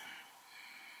boy.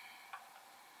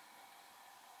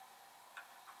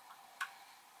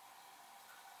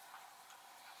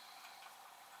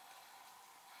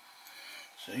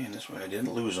 See, and this way I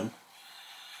didn't lose them.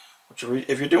 Which,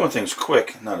 if you're doing things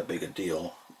quick, not a big a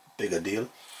deal.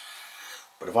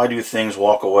 But if I do things,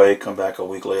 walk away, come back a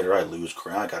week later, I lose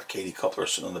ground. I got Katie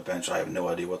couplers sitting on the bench. I have no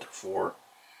idea what they're for.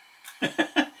 You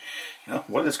know,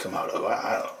 what did this come out of?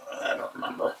 I don't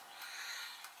remember.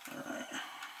 All right.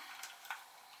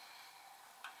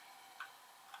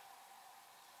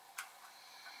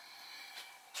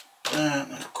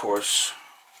 And of course,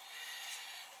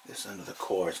 this end of the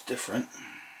core is different.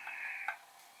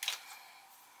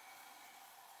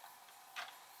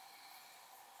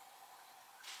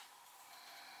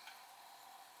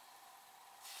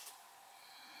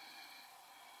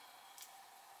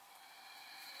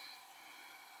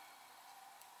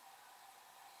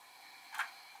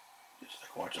 Just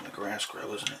like watching the grass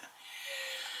grow, isn't it?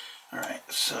 Alright,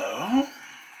 so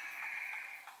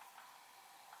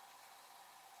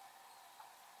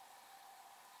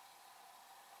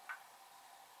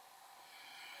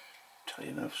tight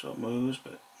enough so it moves,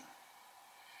 but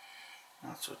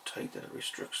not so tight that it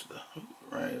restricts the hoop.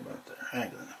 Right about there.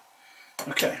 Hang on.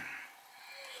 Okay.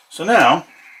 So now,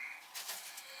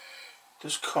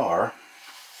 this car,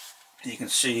 you can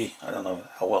see, I don't know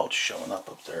how well it's showing up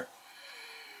there,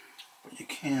 but you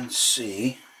can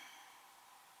see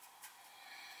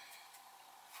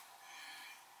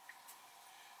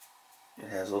it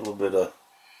has a little bit of,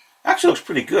 actually looks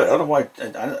pretty good. I don't know why,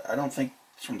 I don't think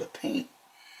it's from the paint.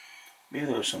 Maybe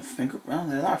there was some well,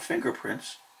 they're not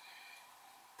fingerprints,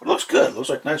 but it looks good. It looks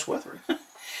like nice weathering.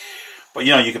 But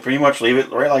you know, you can pretty much leave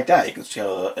it right like that. You can see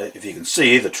how, if you can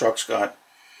see, the trucks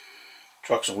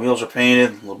and wheels are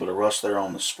painted. A little bit of rust there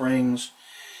on the springs.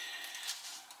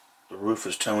 The roof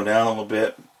is toned down a little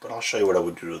bit, but I'll show you what I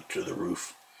would do to the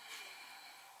roof.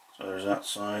 So there's that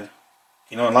side.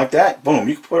 You know, and like that, boom,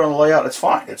 you can put it on the layout. It's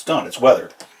fine. It's done. It's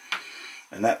weathered.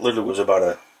 And that literally was about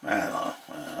a, I don't know,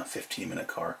 15-minute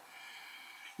car.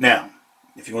 Now,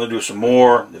 if you want to do some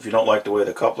more, if you don't like the way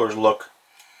the couplers look,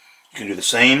 you can do the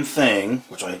same thing,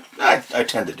 which I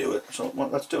tend to do it. So well,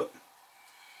 let's do it.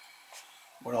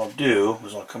 What I'll do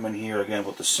is I'll come in here again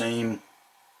with the same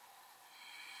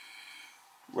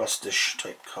rustish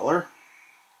type color.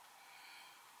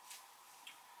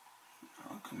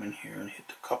 I'll come in here and hit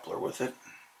the coupler with it.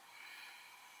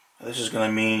 Now, this is going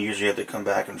to mean usually you have to come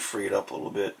back and free it up a little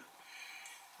bit.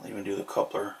 I'll even do the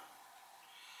coupler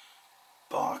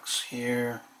box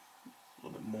here. A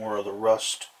little bit more of the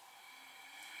rust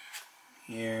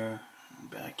here, and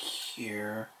back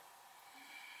here.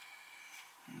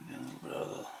 And then a little bit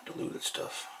of the diluted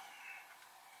stuff.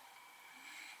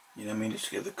 You know what I mean? Just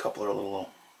to give the coupler a little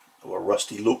of a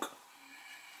rusty look.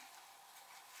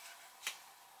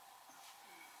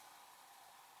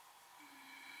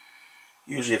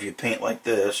 Usually if you paint like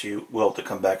this, you will have to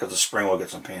come back because the spring will get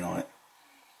some paint on it.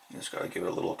 You just got to give it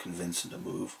a little convincing to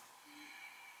move.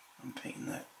 I'm painting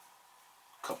that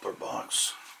coupler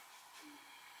box.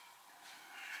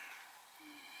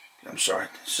 I'm sorry,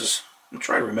 I'm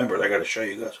trying to remember it. I got to show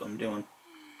you guys what I'm doing.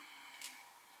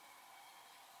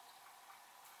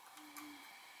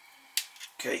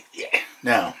 Okay, yeah.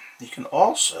 Now, you can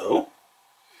also,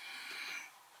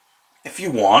 if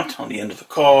you want, on the end of the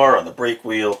car, on the brake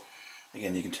wheel,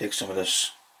 again, you can take some of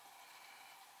this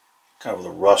kind of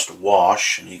the rust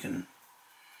wash, and you can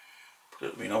put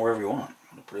it, you know, wherever you want.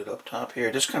 I'm going to put it up top here.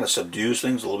 It just kind of subdues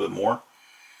things a little bit more.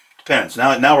 Depends.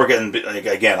 Now we're getting,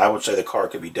 again, I would say the car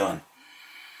could be done.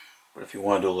 But if you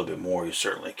want to do a little bit more, you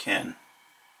certainly can.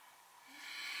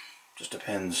 Just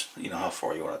depends, you know, how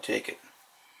far you want to take it.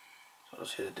 So I'll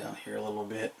just hit it down here a little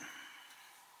bit.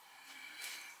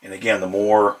 And again, the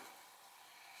more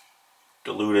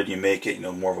diluted you make it,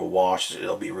 more of a wash,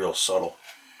 it'll be real subtle.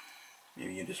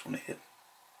 Maybe you just want to hit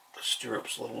the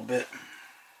stirrups a little bit.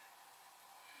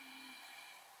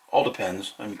 All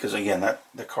depends. I mean, because again,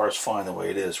 the car is fine the way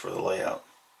it is for the layout.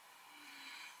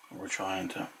 And we're trying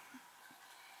to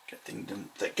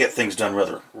get things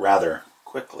done rather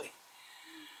quickly.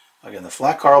 Again, the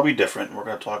flat car will be different. We're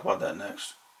going to talk about that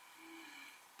next.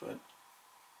 But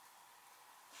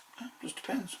it just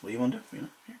depends. What do you want to do?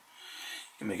 Here.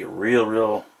 You can make it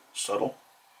real subtle.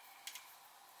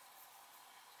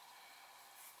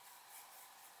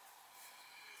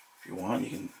 If you want, you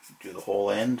can do the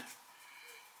whole end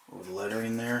with the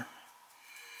lettering there.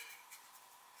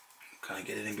 Kind of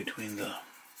get it in between the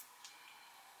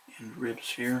end ribs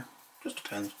here. Just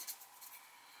depends.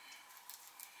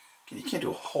 You can't do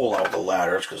a whole lot with the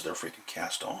ladders because they're freaking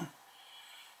cast on.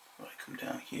 I come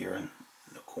down here in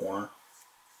the corner.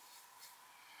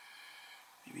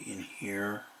 Maybe in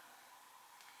here.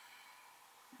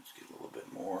 Let's get a little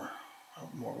bit more of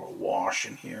a wash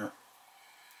in here.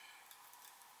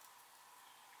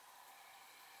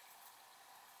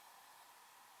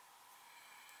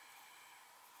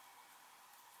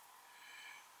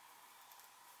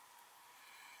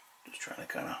 Just trying to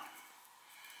kind of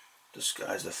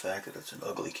disguise the fact that it's an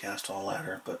ugly cast-on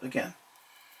ladder, but again,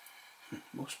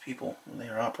 most people, when they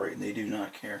are operating, they do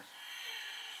not care.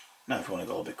 Now, if you want to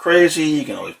go a little bit crazy, you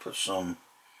can always put some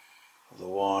of the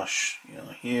wash,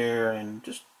 here, and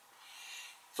just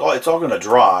it's all going to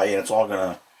dry, and it's all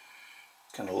going to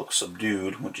kind of look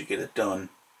subdued once you get it done.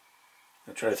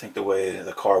 I try to think the way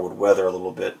the car would weather a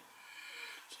little bit.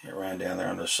 See, it ran down there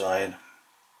on the side.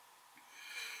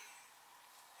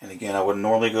 And again, I wouldn't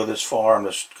normally go this far. I'm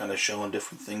just kind of showing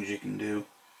different things you can do.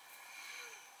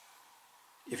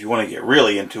 If you want to get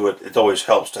really into it, it always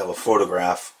helps to have a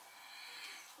photograph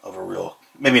of a real,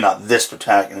 maybe not this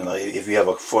spectacular. If you have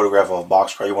a photograph of a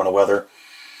boxcar you want to weather,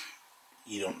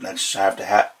 you don't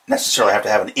necessarily have to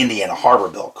have an Indiana Harbor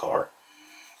Belt car.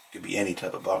 It could be any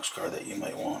type of boxcar that you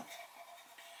might want.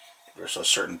 If there's a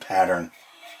certain pattern,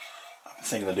 I'm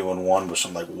thinking of doing one with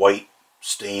some like white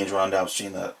stains running down. I've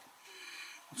seen that.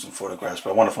 Some photographs, but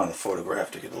I want to find the photograph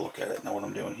to get a look at it. Now what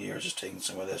I'm doing here is just taking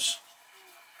some of this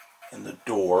in the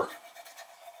door,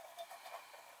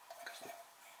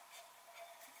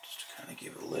 just to kind of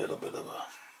give it a little bit of a,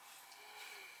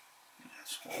 add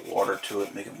some more water to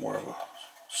it, make it more of a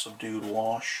subdued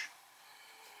wash.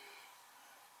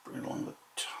 Bring it along the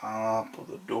top of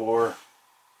the door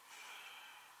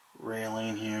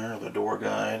railing here, the door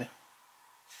guide.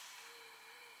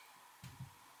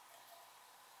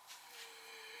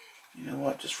 You know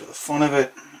what, just for the fun of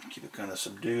it, keep it kind of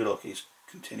subdued. I'll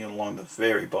continue along the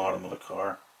very bottom of the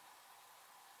car.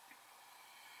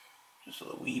 Just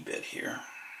a wee bit here.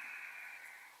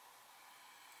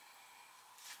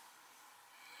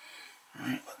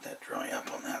 Alright, let that dry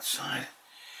up on that side.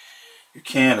 You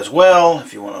can as well,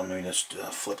 if you want to. Let me just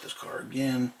flip this car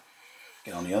again.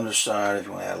 Get on the underside if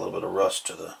you want to add a little bit of rust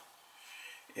to the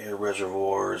air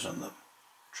reservoirs and the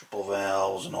triple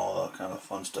valves and all that kind of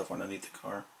fun stuff underneath the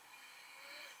car.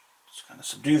 Just kind of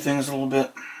subdue things a little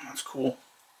bit. That's cool.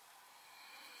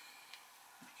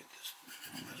 Get this.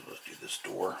 Might as well do this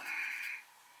door.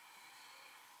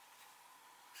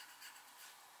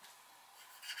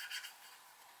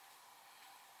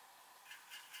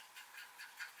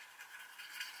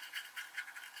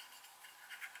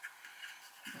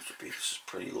 This is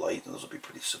pretty light, and those will be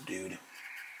pretty subdued.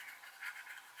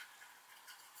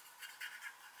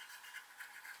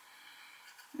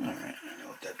 Alright, I'm gonna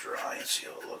let that dry and see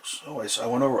how it looks. Oh, I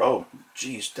went over. Oh,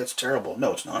 geez, that's terrible.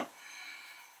 No, it's not.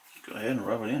 Go ahead and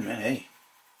rub it in, man. Hey,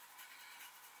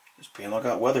 this panel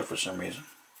got weather for some reason.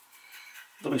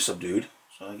 It'll be subdued.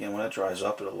 So again, when it dries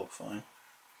up, it'll look fine.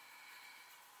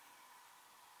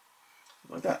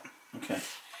 Like that. Okay.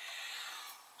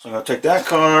 So I'm going to take that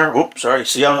car. Oops, sorry.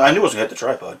 See, I knew I was going to hit the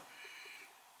tripod.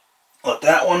 Let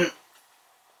that one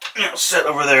sit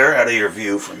over there out of your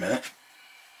view for a minute.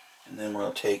 And then we're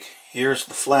going to take, here's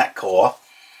the flat car.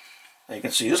 Now you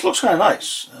can see this looks kind of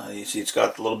nice. You see it's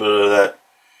got a little bit of that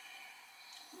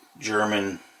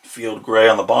German field gray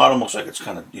on the bottom. Looks like it's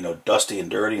kind of, you know, dusty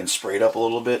and dirty and sprayed up a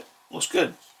little bit. Looks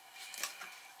good.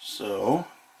 So,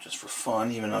 just for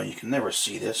fun, even though you can never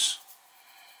see this.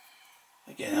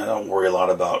 Again, I don't worry a lot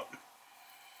about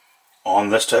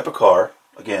on this type of car,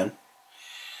 again,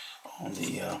 on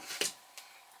the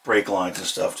brake lines and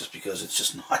stuff, just because it's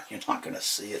just not, you're not going to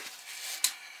see it.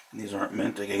 And these aren't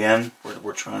meant to, again,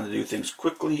 we're trying to do things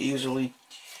quickly, easily.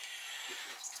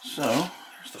 So,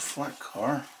 there's the flat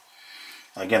car.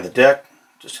 Again, the deck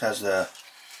just has the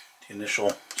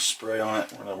initial spray on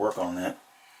it. We're going to work on that.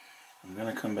 I'm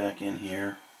going to come back in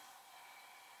here,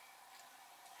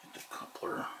 hit the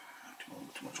coupler.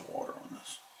 Too much water on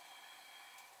this.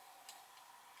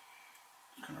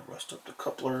 Kind of rust up the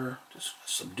coupler, just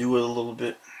subdue it a little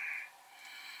bit.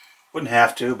 Wouldn't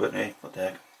have to, but hey, what the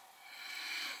heck.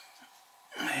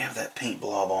 I have that paint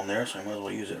blob on there, so I might as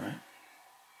well use it, right?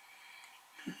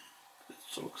 It's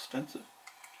so expensive.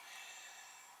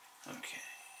 Okay,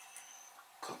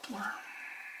 coupler.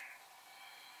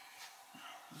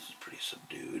 This is pretty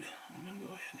subdued. I'm going to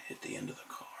go ahead and hit the end of the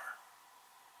car.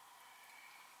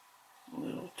 A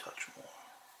little touch more.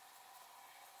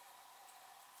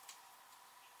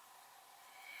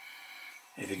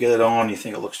 If you get it on, you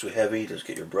think it looks too heavy, just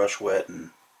get your brush wet and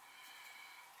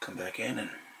come back in and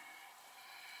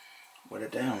wet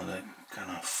it down, and it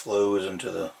kind of flows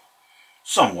into the,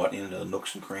 somewhat into the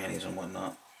nooks and crannies and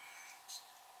whatnot.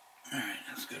 Alright,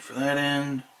 that's good for that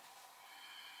end.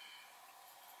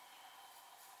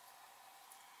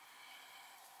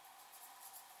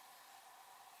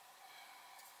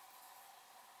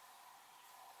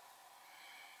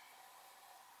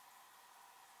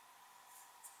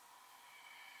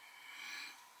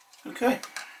 Okay,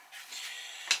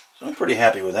 so I'm pretty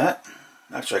happy with that.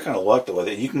 Actually, I kind of like the way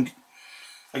that you can,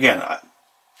 again,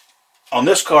 on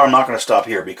this car I'm not going to stop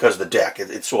here because the deck,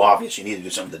 it's so obvious you need to do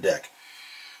something with the deck,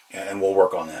 and we'll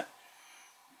work on that.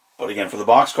 But again, for the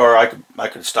boxcar, I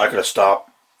could have stopped,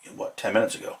 what, 10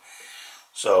 minutes ago.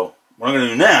 So what I'm going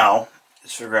to do now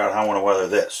is figure out how I want to weather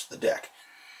this, the deck.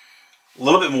 A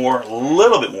little bit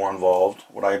more involved.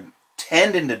 What I'm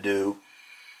tending to do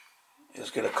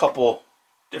is get a couple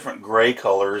different gray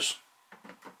colors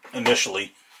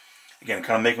initially. Again,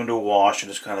 kind of make them do a wash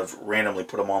and just kind of randomly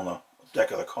put them on the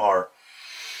deck of the car.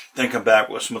 Then come back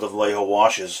with some of the Vallejo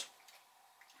washes,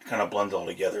 kind of blend it all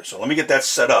together. So let me get that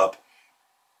set up,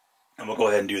 and we'll go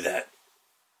ahead and do that.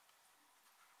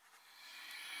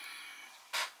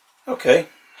 Okay,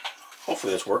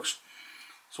 hopefully this works.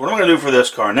 So what I'm going to do for this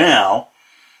car now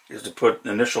is to put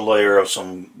an initial layer of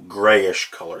some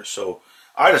grayish colors. So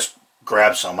I just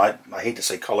grab some. I hate to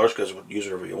say colors because use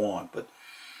whatever you want, but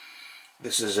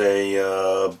this is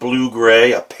a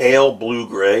blue-gray, a pale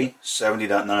blue-gray,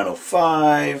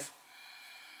 70.905.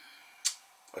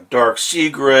 A dark sea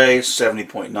gray,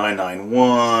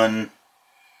 70.991.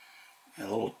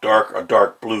 And a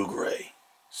dark blue-gray,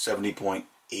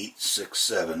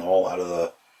 70.867, all out of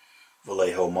the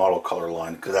Vallejo model color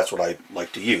line, because that's what I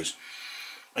like to use.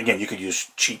 Again, you could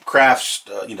use cheap crafts,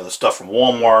 you know, the stuff from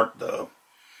Walmart, the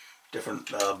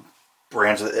different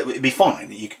brands. It'd be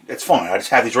fine. It's fine. I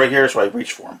just have these right here, so I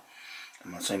reach for them.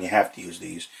 I'm not saying you have to use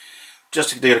these.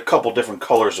 Just to get a couple different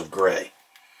colors of gray.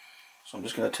 So I'm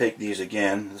just going to take these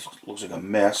again. This looks like a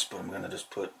mess, but I'm going to just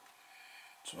put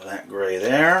some of that gray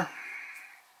there.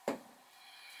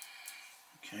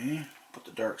 Okay, put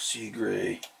the dark sea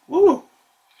gray. Woo!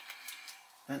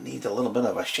 That needs a little bit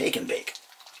of a shake and bake.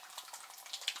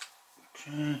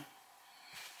 Okay.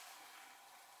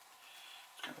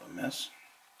 It's kind of a mess.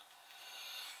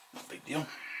 No big deal.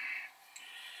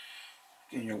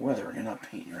 Getting your weather, you're not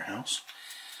painting your house.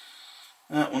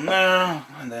 That one there,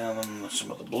 and then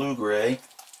some of the blue-gray.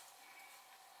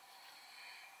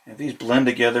 If these blend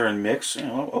together and mix, you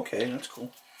know, okay, that's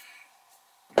cool.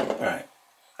 Alright,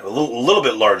 I have a little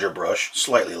bit larger brush,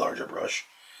 slightly larger brush.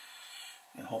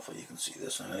 And hopefully you can see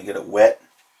this. I'm going to get it wet.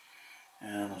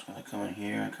 And I'm just going to come in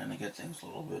here and kind of get things a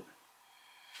little bit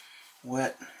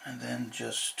wet. And then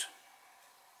just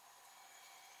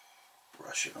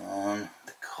brush it on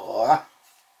the car.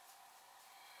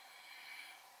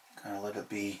 Kind of let it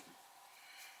be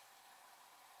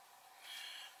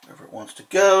wherever it wants to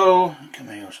go. Come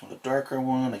in here with some of the darker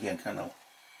one. Again, kind of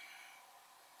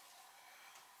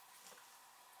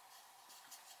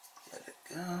let it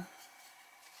go.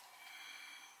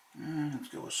 And let's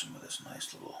go with some of this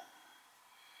nice little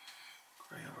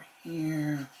gray over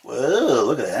here. Whoa,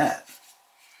 look at that.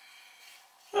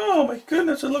 Oh my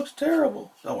goodness, it looks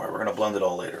terrible. Don't worry, we're going to blend it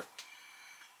all later.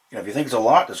 You know, if you think it's a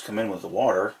lot, just come in with the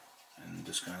water and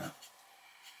just kind of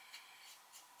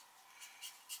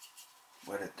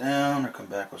wet it down, or come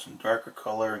back with some darker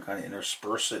color and kind of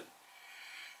intersperse it.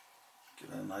 Give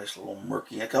it a nice little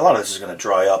murky. A lot of this is going to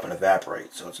dry up and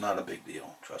evaporate, so it's not a big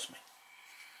deal, trust me.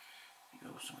 Go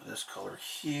with some of this color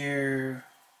here.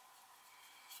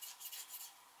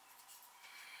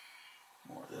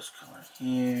 More of this color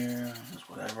here. Just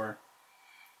whatever.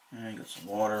 And get some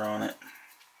water on it.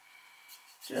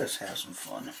 Just have some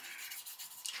fun.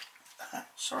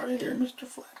 Sorry there, Mr.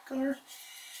 Flatcar.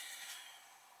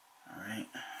 Alright,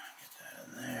 get that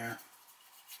in there.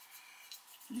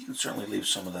 You can certainly leave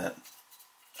some of that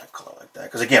color like that.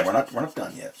 Because again, we're not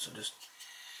done yet, so just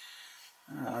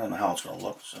I don't know how it's going to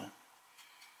look, so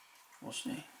we'll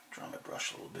see. Dry my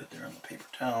brush a little bit there on the paper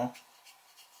towel.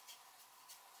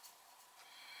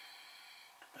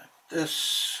 Back with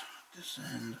this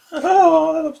end.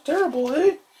 Oh, that looks terrible,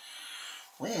 eh?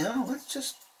 Well, let's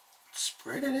just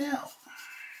spread it out.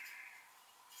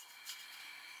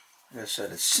 Like I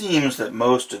said, it seems that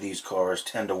most of these cars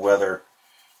tend to weather,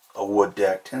 a wood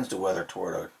deck tends to weather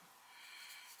toward a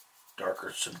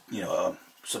darker,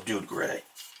 subdued gray.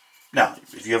 Now,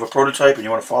 if you have a prototype and you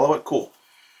want to follow it, cool.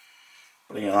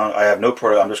 But I have no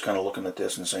prototype. I'm just kind of looking at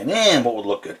this and saying, what would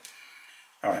look good?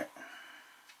 All right.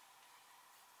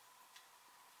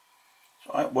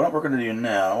 So what we're going to do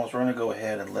now is we're going to go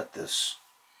ahead and let this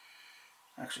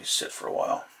actually sit for a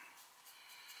while.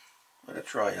 Let it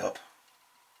dry up.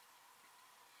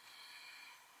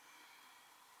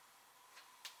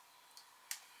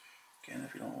 Again,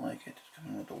 if you don't like it, just come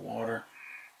in with the water.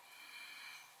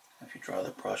 If you dry the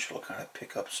brush, it'll kind of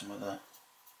pick up some of the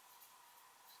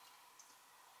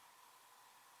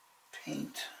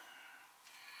paint.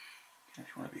 If you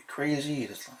want to be crazy,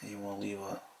 you want to leave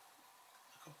a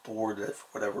board that, for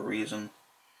whatever reason,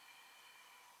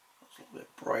 it's a little bit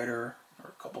brighter, or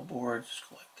a couple boards, just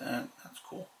go like that. That's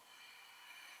cool.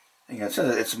 Again,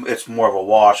 since it's more of a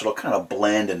wash, it'll kind of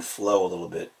blend and flow a little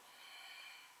bit.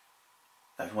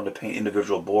 Now, if you want to paint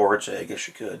individual boards, I guess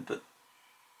you could, but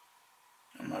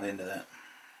I'm not into that.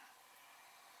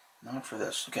 Not for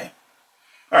this. Okay.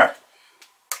 All right.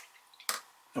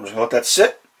 I'm just gonna let that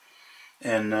sit,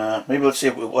 and maybe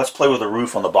let's play with the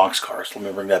roof on the boxcar. So let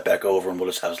me bring that back over, and we'll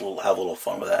just have a little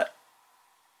fun with that.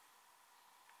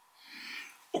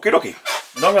 Okie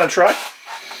dokie. Now I'm gonna try,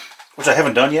 which I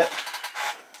haven't done yet,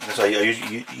 because I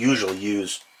usually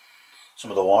use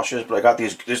some of the washes, but I got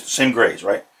these the same grays,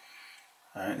 right?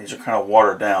 All right. These are kind of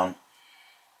watered down.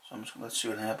 So I'm just gonna, let's see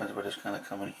what happens if I just kind of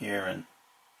come in here and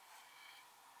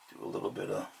do a little bit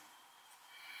of.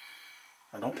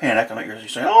 Now don't panic. I'm not usually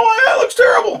saying, "Oh, yeah, it looks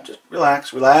terrible." Just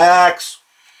relax, relax.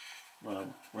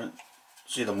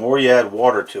 See, the more you add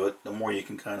water to it, the more you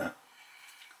can kind of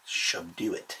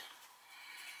subdue it.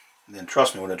 And then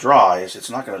trust me, when it dries, it's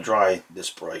not going to dry this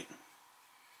bright.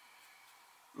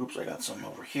 Oops, I got some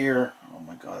over here. Oh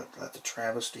my God, that's a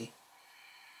travesty.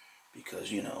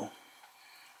 Because,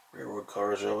 railroad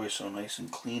cars are always so nice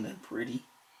and clean and pretty.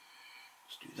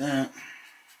 Let's do that.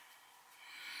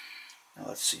 Now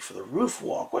let's see, for the roof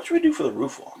walk. What should we do for the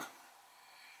roof walk?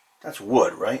 That's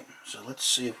wood, right? So let's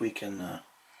see if we can,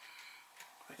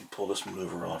 I can pull this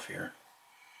maneuver off here.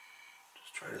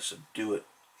 Just try to subdue it,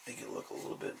 make it look a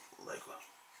little bit like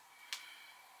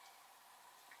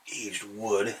aged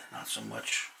wood, not so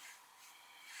much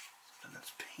something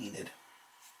that's painted.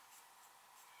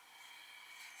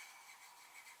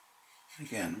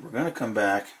 Again, we're going to come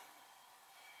back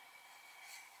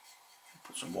and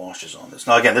put some washes on this.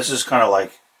 Now again, this is kind of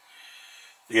like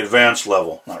the advanced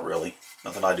level. Not really.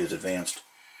 Nothing I do is advanced.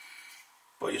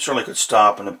 But you certainly could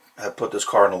stop and have put this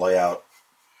car in the layout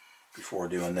before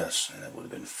doing this, and it would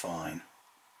have been fine.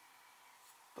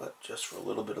 But just for a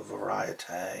little bit of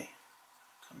variety,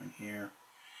 come in here.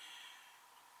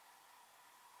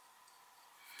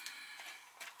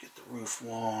 Get the roof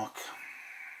walk.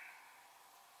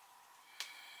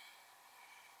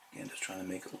 Again, just trying to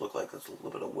make it look like there's a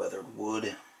little bit of weathered wood.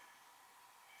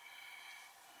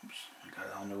 Oops, I got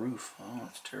it on the roof. Oh,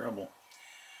 that's terrible.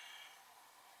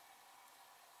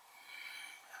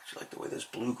 I actually like the way this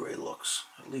blue-gray looks.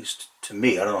 At least to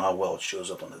me. I don't know how well it shows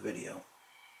up on the video.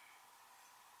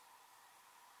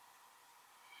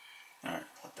 Alright,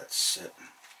 let that sit.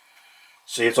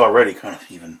 See, it's already kind of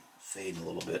even fading a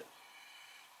little bit.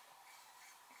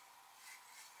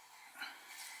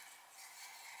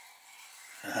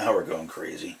 Now we're going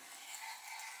crazy.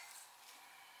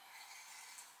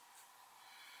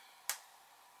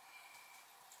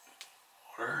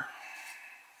 Water.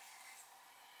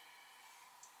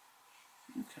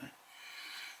 Okay.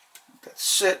 Let that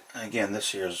sit. Again,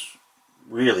 this here is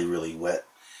really, really wet.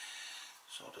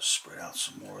 So I'll just spread out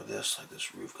some more of this. Like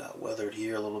this roof got weathered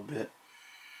here a little bit.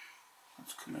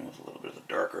 Let's come in with a little bit of the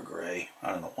darker gray.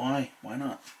 I don't know why. Why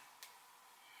not?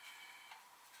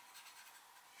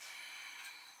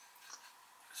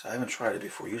 I haven't tried it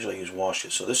before. Usually I use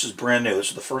washes. So this is brand new. This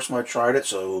is the first time I've tried it,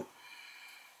 so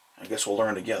I guess we'll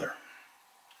learn together.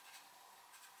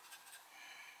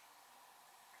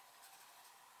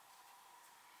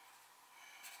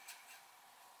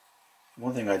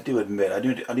 One thing I do admit,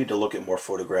 I need to look at more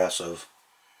photographs of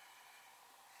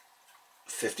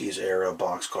 50s era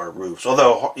boxcar roofs.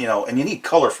 Although, and you need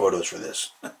color photos for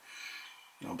this.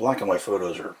 Black and white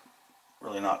photos are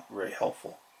really not very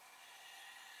helpful.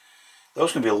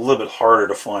 those can be a little bit harder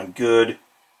to find good,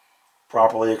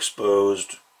 properly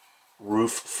exposed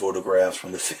roof photographs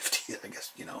from the 50s. I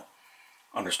guess, you know,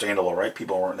 understandable, right?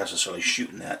 People weren't necessarily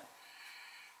shooting that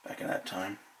back in that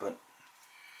time. But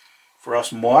for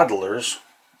us modelers,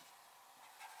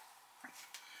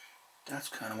 that's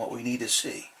kind of what we need to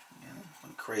see. You know,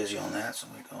 I'm crazy on that, so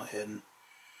I'm going to go ahead and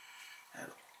add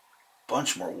a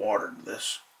bunch more water to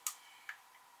this.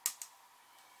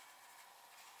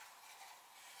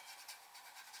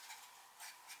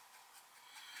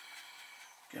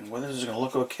 And whether this is going to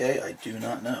look okay, I do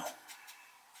not know. I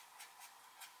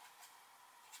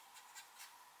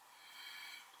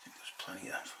think there's plenty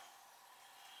of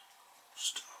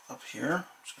stuff up here. I'm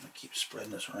just going to keep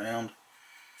spreading this around.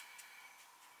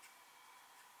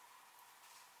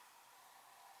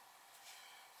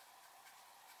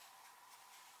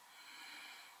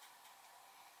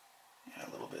 Yeah,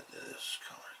 a little bit of this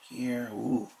color here.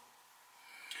 Ooh.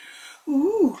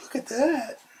 Ooh, look at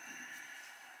that.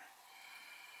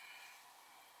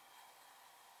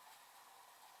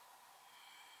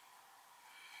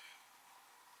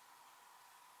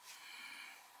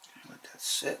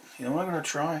 Sit. You know what I'm going to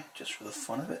try, just for the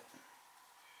fun of it?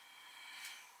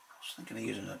 I was thinking of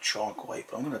using a chalk white,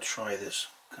 but I'm going to try this,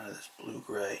 kind of this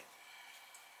blue-gray.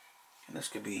 And this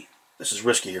could be, this is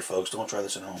risky here, folks. Don't try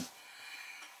this at home.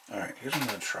 Alright, here's what I'm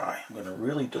going to try. I'm going to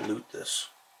really dilute this.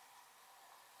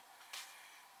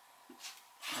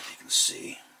 As you can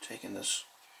see, I'm taking this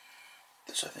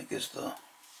I think is the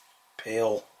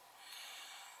pale,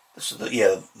 this is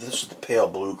the pale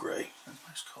blue-gray. That's a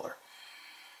nice color.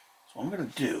 So what I'm going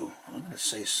to do, I'm going to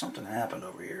say something happened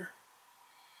over here.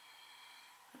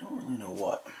 I don't really know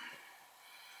what.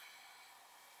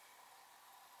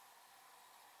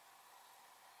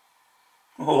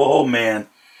 Oh man,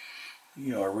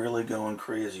 you are really going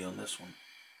crazy on this one.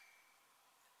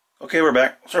 Okay, we're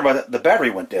back. Sorry about that. The battery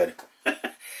went dead. The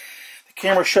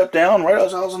camera shut down right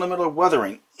as I was in the middle of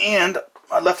weathering. And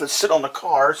I left it sit on the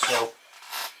car, so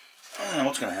I don't know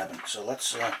what's going to happen. So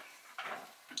let's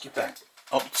get back.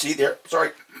 Oh, see there?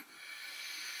 Sorry.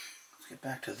 Let's get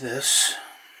back to this.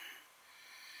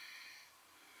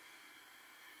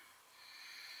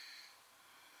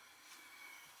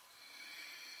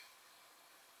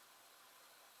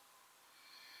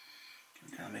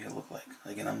 Can kind of make it look like,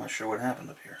 again, I'm not sure what happened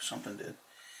up here. Something did.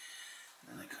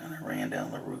 And it kind of ran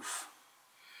down the roof.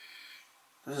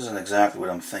 This isn't exactly what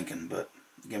I'm thinking, but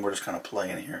again, we're just kind of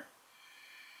playing here.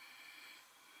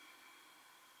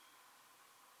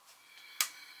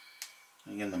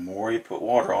 Again, the more you put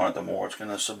water on it, the more it's going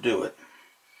to subdue it.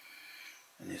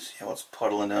 And you see how it's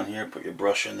puddling down here? Put your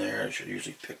brush in there. It should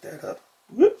usually pick that up.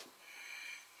 Whoop.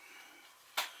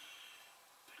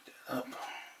 Pick that up.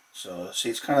 So, see,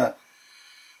 it's kind of,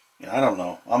 you know, I don't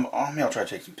know. I'll try to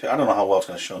take some pictures. I don't know how well it's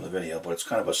going to show in the video, but it's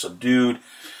kind of a subdued,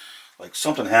 like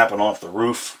something happened off the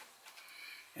roof.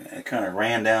 And it kind of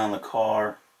ran down the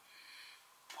car.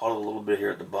 Puddled a little bit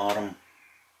here at the bottom.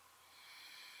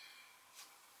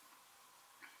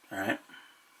 Alright,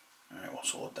 we'll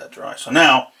also let that dry. So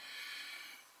now,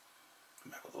 come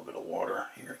back with a little bit of water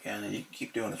here again, and you can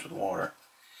keep doing this with water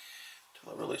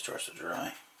until it really starts to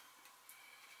dry.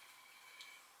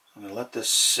 So I'm going to let this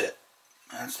sit.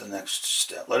 That's the next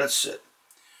step. Let it sit.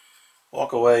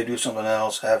 Walk away, do something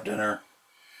else, have dinner,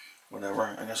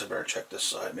 whatever. I guess I better check this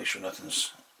side, make sure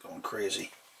nothing's going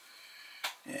crazy.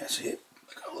 Yeah, see it?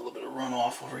 I got a little bit of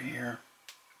runoff over here.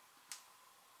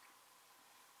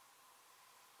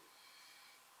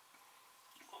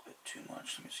 Too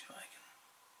much. Let me see if I can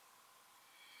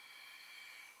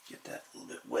get that a little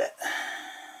bit wet.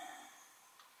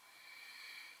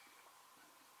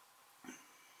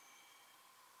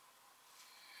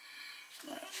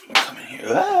 Come in here.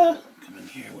 Come in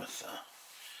here with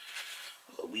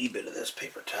a wee bit of this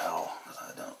paper towel, because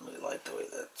I don't really like the way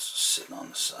that's sitting on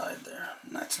the side there.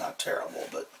 And that's not terrible,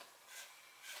 but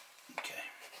okay.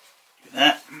 Do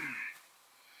that.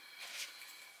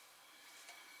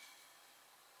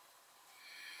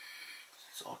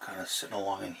 It's all kind of sitting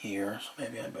along in here, so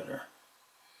maybe I better,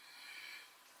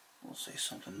 we'll say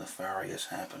something nefarious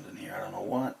happened in here. I don't know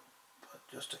what, but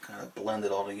just to kind of blend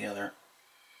it all together.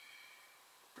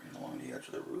 Bring it along the edge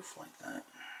of the roof like that.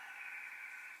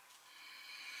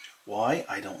 Why?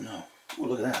 I don't know. Ooh,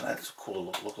 look at that. That's a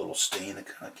cool little stain that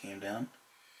kind of came down.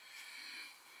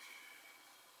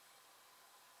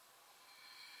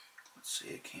 Let's see,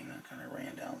 it came and kind of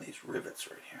ran down these rivets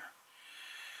right here.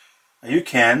 Now you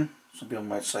can, some people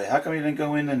might say, how come you didn't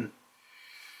go in and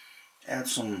add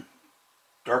some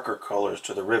darker colors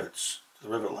to the rivets, to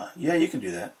the rivet line? Yeah, you can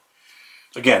do that.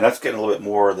 Again, that's getting a little bit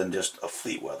more than just a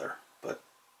fleet weather, but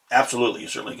absolutely, you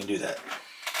certainly can do that.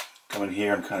 come in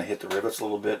here and kind of hit the rivets a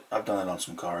little bit. I've done that on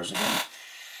some cars. Again,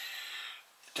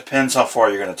 it depends how far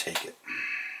you're going to take it.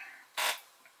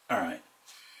 Alright,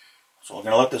 so we're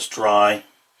going to let this dry.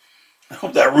 I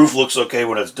hope that roof looks okay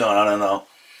when it's done. I don't know.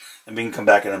 And we can come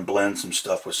back in and blend some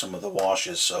stuff with some of the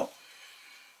washes. So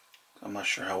I'm not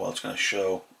sure how well it's going to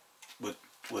show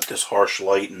with this harsh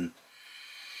light and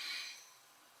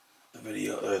the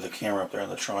video or the camera up there on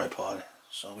the tripod.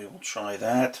 So we will try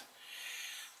that.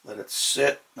 Let it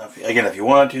sit. Now, if you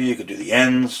wanted to, you could do the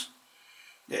ends.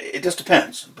 It just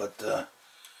depends. But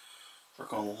we're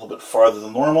going a little bit farther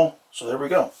than normal. So there we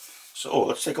go. So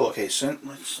let's take a look. Okay, I'm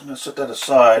going to set that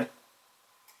aside.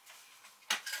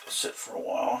 Sit for a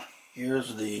while.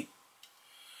 Here's the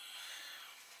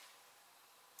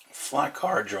flat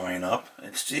car drying up,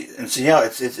 and see how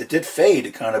it did fade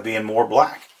to kind of being more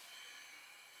black,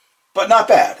 but not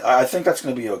bad. I think that's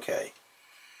going to be okay.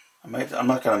 I'm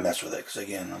not going to mess with it because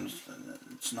again,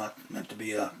 it's not meant to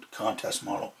be a contest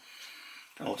model.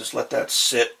 And I'll just let that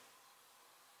sit.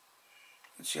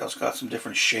 You can see how it's got some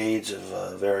different shades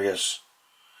of various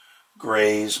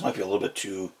grays. Might be a little bit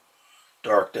too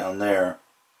dark down there.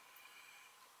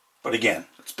 But again,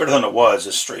 it's better than it was,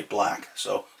 just straight black.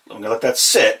 So I'm going to let that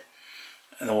sit,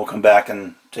 and then we'll come back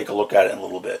and take a look at it in a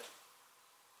little bit.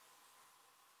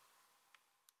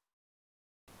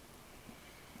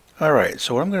 Alright,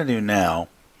 so what I'm going to do now,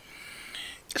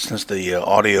 since the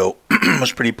audio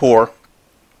was pretty poor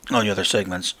on the other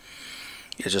segments,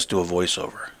 is just do a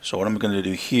voiceover. So what I'm going to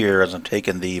do here is I'm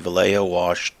taking the Vallejo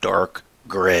Wash Dark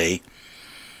Gray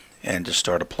and just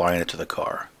start applying it to the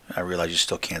car. I realize you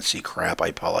still can't see crap. I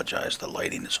apologize. The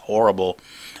lighting is horrible.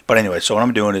 But anyway, so what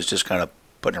I'm doing is just kind of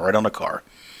putting it right on the car.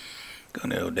 Going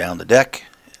to go down the deck,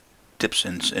 dip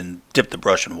the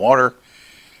brush in water,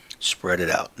 spread it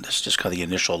out. This is just kind of the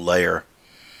initial layer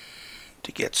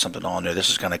to get something on there. This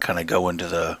is going to kind of go into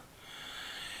the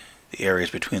areas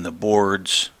between the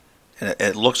boards. And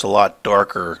it looks a lot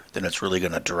darker than it's really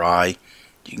going to dry.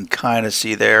 You can kind of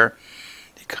see there.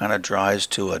 It kind of dries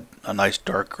to a nice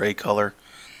dark gray color.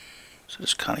 So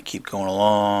just kind of keep going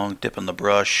along, dipping the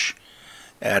brush,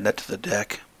 adding it to the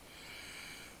deck,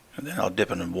 and then I'll dip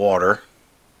it in water.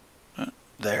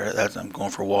 There, I'm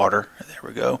going for water. There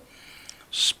we go.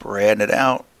 Spreading it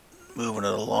out, moving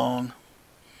it along.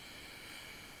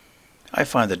 I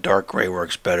find the dark gray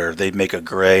works better. They make a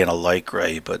gray and a light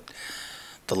gray, but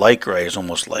the light gray is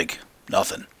almost like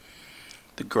nothing.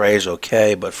 The gray is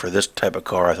okay, but for this type of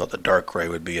car, I thought the dark gray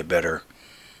would be a better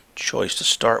choice to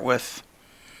start with.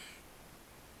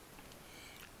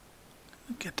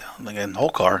 Get down again, the whole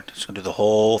car. Just gonna do the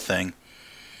whole thing.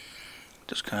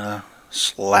 Just kind of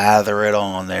slather it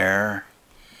on there.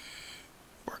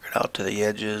 Work it out to the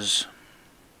edges.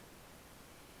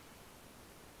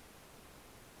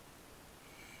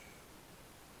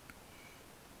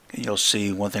 And you'll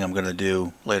see one thing I'm going to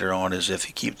do later on is if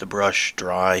you keep the brush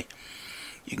dry,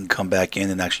 you can come back in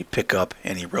and actually pick up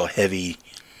any real heavy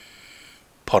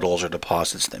puddles or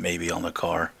deposits that may be on the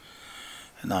car.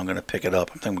 And now I'm going to pick it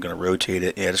up. I think I'm going to rotate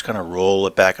it. Yeah, just kind of roll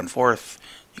it back and forth.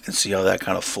 You can see how that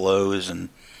kind of flows and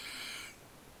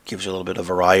gives you a little bit of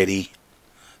variety,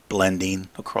 blending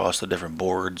across the different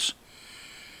boards.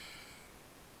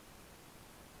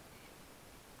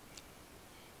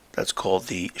 That's called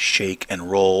the shake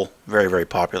and roll. Very, very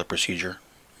popular procedure.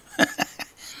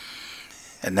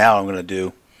 And now I'm going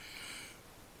to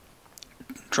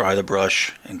dry the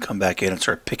brush and come back in and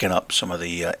start picking up some of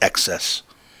the excess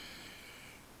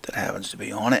that happens to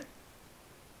be on it.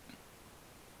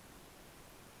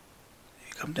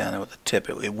 You come down there with the tip,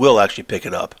 it will actually pick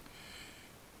it up.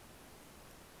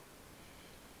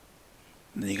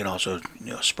 And then you can also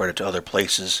spread it to other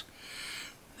places.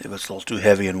 If it's a little too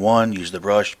heavy in one, use the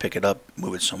brush, pick it up,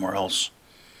 move it somewhere else.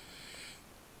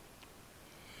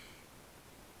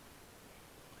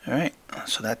 Alright,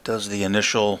 so that does the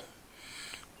initial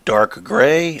dark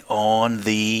gray on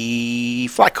the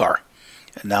flat car.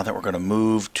 And now that we're going to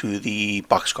move to the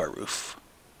boxcar roof.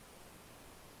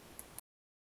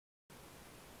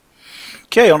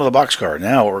 Okay, onto the boxcar.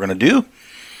 Now what we're going to do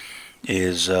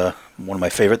is one of my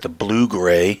favorite, the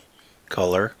blue-gray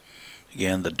color.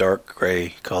 Again, the dark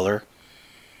gray color,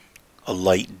 a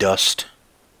light dust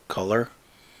color,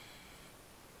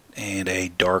 and a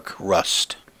dark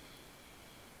rust.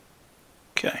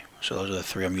 Okay, so those are the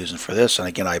three I'm using for this. And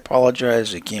again, I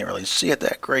apologize, you can't really see it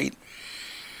that great.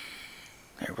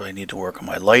 I really need to work on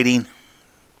my lighting.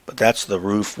 But that's the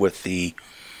roof with the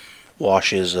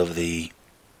washes of the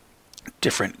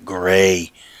different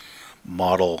gray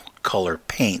model color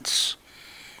paints.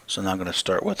 So now I'm going to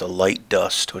start with a light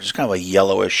dust, which is kind of a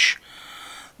yellowish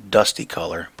dusty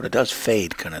color, but it does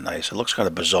fade kind of nice. It looks kind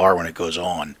of bizarre when it goes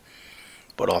on,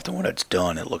 but often when it's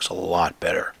done, it looks a lot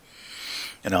better.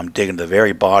 And I'm digging to the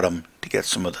very bottom to get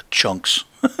some of the chunks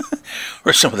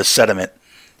or some of the sediment.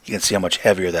 You can see how much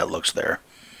heavier that looks there.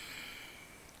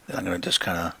 Then I'm going to just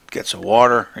kind of get some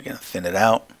water. I'm going to thin it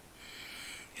out.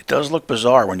 It does look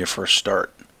bizarre when you first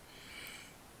start.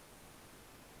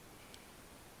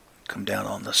 Come down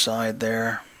on the side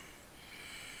there.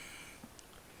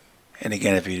 And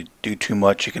again, if you do too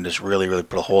much, you can just really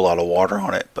put a whole lot of water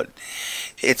on it. But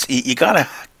it's, you got to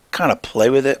kind of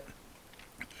play with it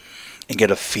and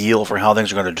get a feel for how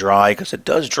things are going to dry, because it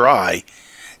does dry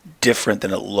different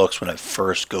than it looks when it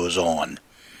first goes on.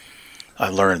 I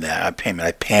learned that. I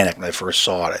panicked when I first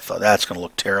saw it. I thought that's going to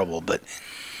look terrible, but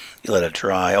you let it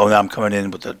dry. Oh, now I'm coming in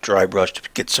with the dry brush to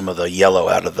get some of the yellow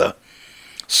out of the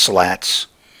slats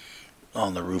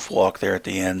on the roof walk there at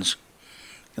the ends.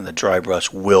 And the dry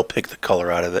brush will pick the color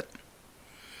out of it.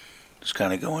 Just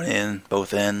kind of going in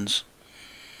both ends.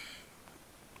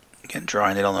 Again,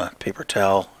 drying it on the paper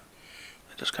towel.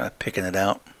 Just kind of picking it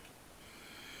out.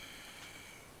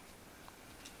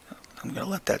 I'm going to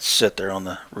let that sit there on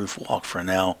the roof walk for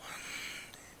now.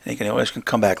 And you can always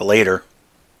come back later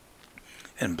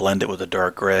and blend it with the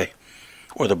dark gray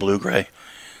or the blue gray.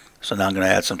 So now I'm going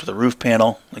to add some to the roof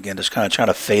panel. Again, just kind of trying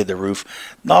to fade the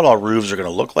roof. Not all roofs are going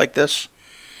to look like this.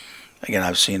 Again,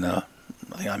 I've seen, I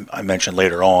think I mentioned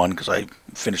later on, because I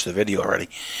finished the video already,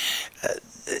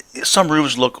 some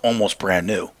roofs look almost brand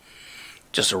new.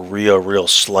 Just a real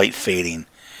slight fading.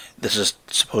 This is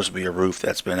supposed to be a roof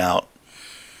that's been out,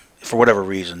 for whatever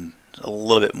reason, a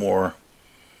little bit more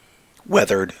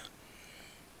weathered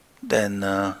than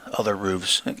other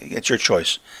roofs. It's your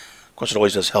choice. Of course, it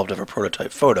always does help to have a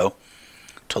prototype photo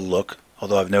to look,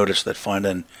 although I've noticed that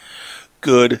finding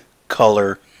good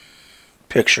color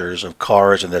pictures of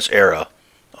cars in this era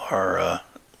are a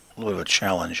little bit of a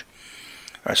challenge.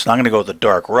 Alright, so now I'm going to go with the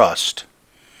dark rust.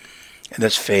 And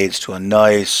this fades to a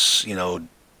nice,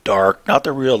 dark, not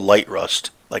the real light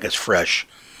rust, like it's fresh.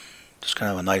 Just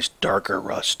kind of a nice darker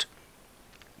rust.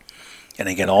 And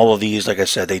again, all of these, like I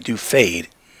said, they do fade.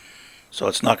 So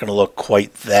it's not going to look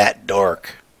quite that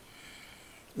dark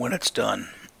when it's done.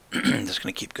 Just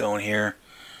going to keep going here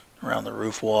around the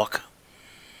roof walk.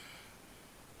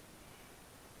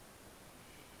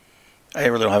 I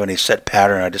really don't have any set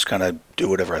pattern. I just kind of do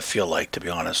whatever I feel like, to be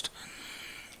honest.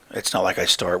 It's not like I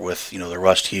start with, the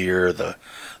rust here, the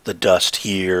dust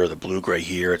here, the blue-gray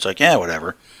here. It's like, yeah,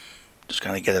 whatever. Just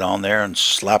kind of get it on there and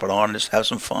slap it on and just have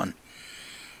some fun.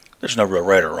 There's no real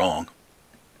right or wrong.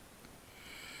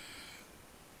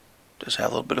 Just have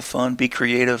a little bit of fun. Be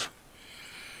creative.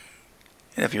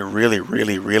 And if you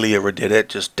really overdid it,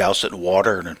 just douse it in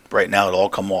water, and right now it'll all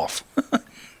come off.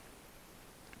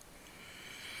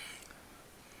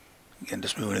 Again,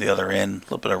 just moving to the other end, a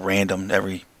little bit of random,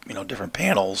 every, different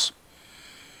panels.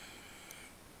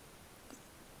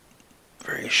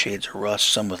 Various shades of rust,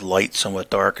 some with light, some with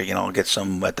dark. I'll get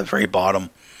some at the very bottom,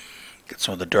 get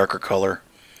some of the darker color.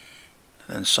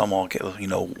 And then some I'll get,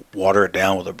 water it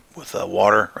down with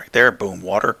water right there. Boom,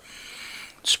 water.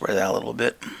 Spread it out a little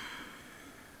bit.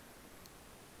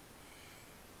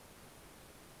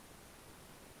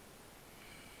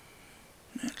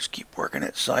 And just keep working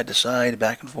it side to side,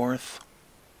 back and forth.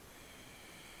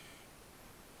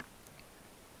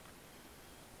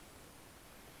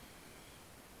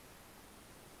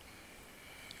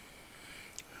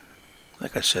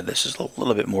 Like I said, this is a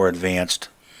little bit more advanced.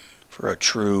 For a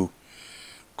true,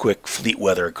 quick, fleet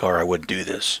weather car, I wouldn't do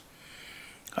this.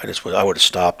 I would have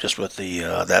stopped just with the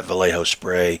that Vallejo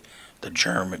spray, the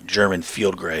German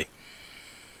field gray,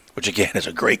 which again is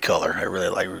a great color.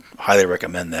 I highly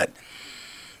recommend that.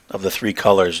 Of the three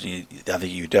colors, I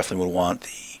think you definitely would want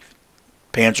the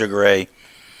Panzer Gray,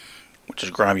 which is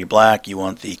grimy black. You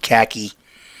want the khaki,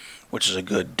 which is a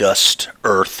good dust,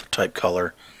 earth type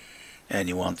color. And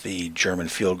you want the German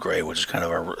field gray, which is kind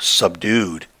of a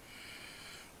subdued,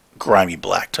 grimy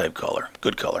black type color.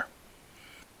 Good color.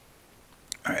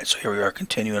 Alright, so here we are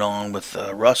continuing on with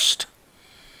rust.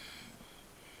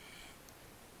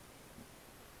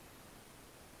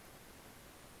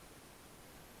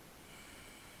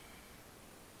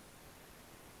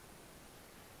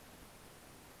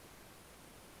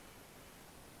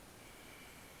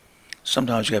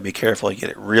 Sometimes you gotta be careful. You get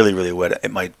it really wet,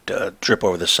 it might drip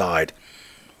over the side,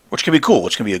 which can be cool,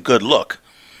 which can be a good look.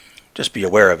 Just be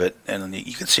aware of it, and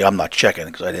you can see I'm not checking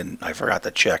because I forgot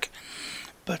to check.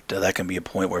 But that can be a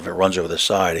point where if it runs over the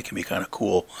side, it can be kind of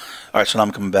cool. All right, so now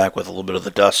I'm coming back with a little bit of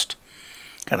the dust,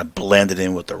 kind of blend it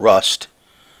in with the rust.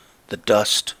 The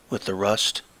dust with the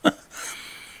rust.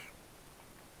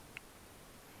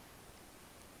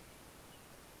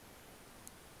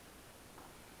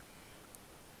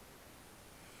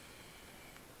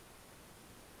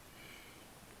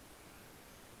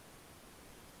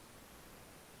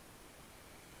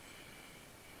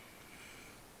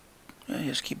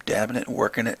 just keep dabbing it and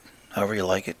working it however you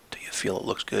like it till you feel it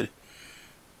looks good.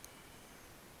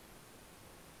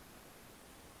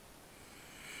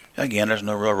 Again, there's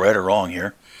no real right or wrong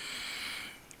here.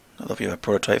 Although if you have a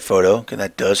prototype photo, okay,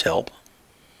 that does help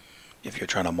if you're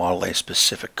trying to model a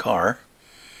specific car.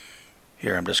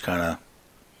 Here I'm just kind of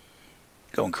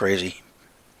going crazy.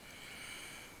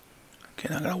 Okay,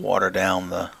 now I'm going to water down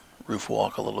the roof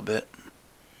walk a little bit.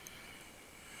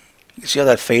 You can see how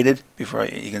that faded before.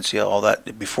 You can see all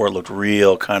that before it looked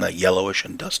real kind of yellowish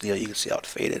and dusty. You can see how it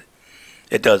faded.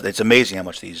 It does. It's amazing how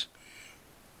much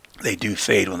they do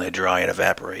fade when they dry and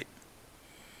evaporate.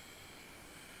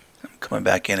 I'm coming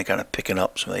back in and kind of picking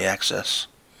up some of the excess.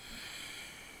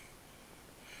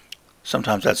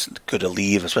 Sometimes that's good to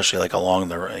leave, especially like along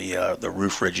the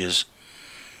roof ridges.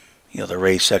 You know, the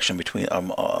raised section between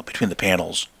the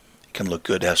panels. It can look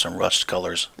good to have some rust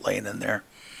colors laying in there.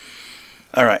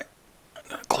 All right, I'm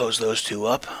gonna close those two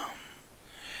up,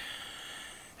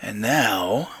 and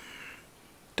now,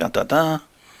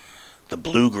 the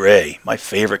blue-gray, my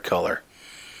favorite color.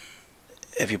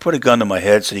 If you put a gun to my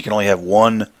head so you can only have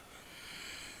one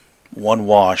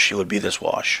wash, it would be this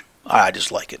wash. I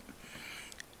just like it.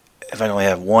 If I only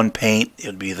have one paint, it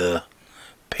would be the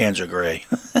Panzer Gray.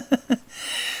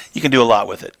 You can do a lot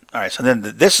with it. All right, so then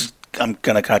this is, I'm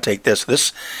gonna kind of take this.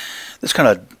 This kind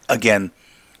of, again,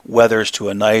 weathers to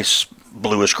a nice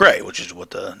bluish gray, which is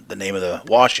what the name of the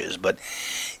wash is. But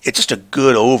it's just a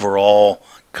good overall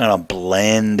kind of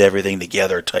blend everything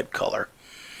together type color.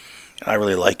 And I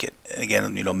really like it.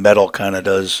 Again, you know, metal kind of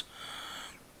does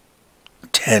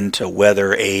tend to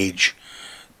weather age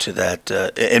to that,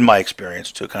 in my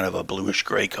experience, to kind of a bluish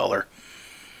gray color.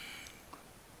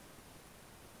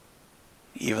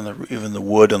 Even the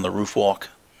wood on the roof walk,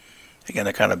 again,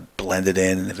 I kind of blended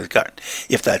in. And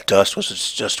if that dust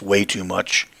was just way too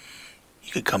much,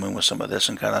 you could come in with some of this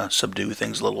and kind of subdue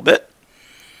things a little bit.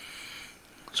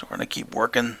 So we're going to keep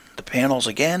working the panels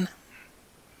again.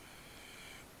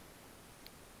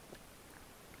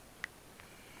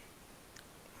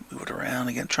 Move it around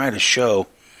again, trying to show.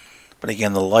 But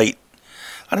again, the light,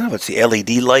 I don't know if it's the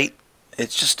LED light.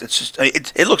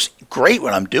 It looks great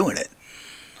when I'm doing it.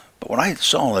 But when I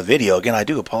saw on the video, again, I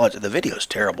do apologize. The video is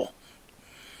terrible.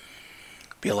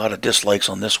 Be a lot of dislikes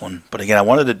on this one. But again, I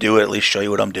wanted to do it, at least show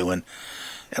you what I'm doing.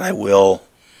 And I will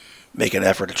make an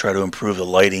effort to try to improve the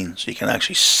lighting so you can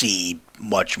actually see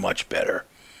much, much better.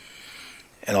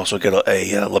 And also get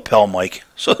a lapel mic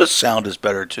so the sound is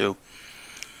better too.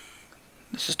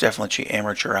 This is definitely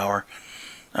amateur hour.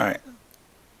 Alright.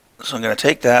 So I'm going to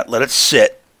take that, let it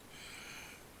sit.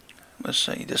 Let's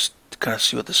say just kind of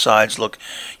see what the sides look.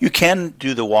 You can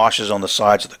do the washes on the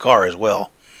sides of the car as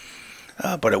well.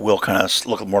 But it will kind of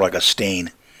look more like a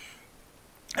stain.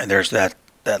 And there's that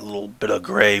little bit of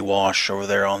gray wash over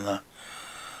there on the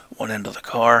one end of the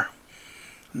car.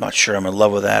 I'm not sure I'm in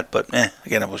love with that, but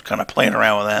again, I was kind of playing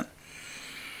around with that.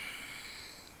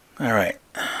 Alright,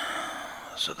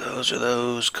 so those are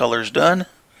those colors done.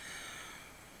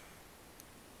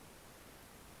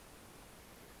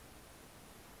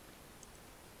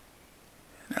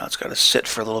 Now it's got to sit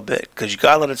for a little bit, because you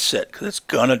got to let it sit, because it's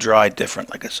going to dry different,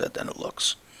 like I said, than it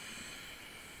looks.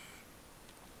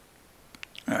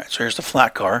 Alright, so here's the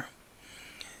flat car.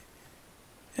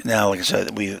 And now, like I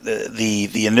said,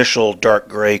 the initial dark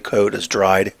gray coat is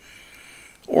dried,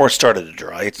 or started to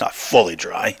dry. It's not fully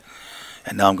dry.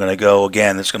 And now I'm going to go,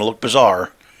 again, it's going to look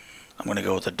bizarre. I'm going to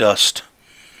go with the dust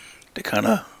to kind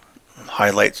of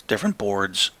highlight different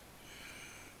boards.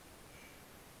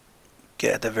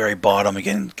 Get at the very bottom,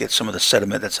 again, get some of the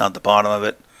sediment that's on the bottom of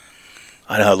it.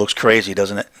 I know it looks crazy,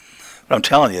 doesn't it? But I'm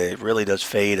telling you, it really does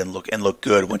fade and look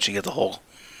good once you get the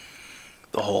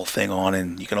whole thing on.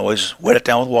 And you can always wet it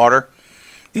down with water.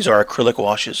 These are acrylic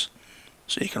washes,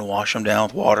 so you can wash them down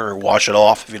with water or wash it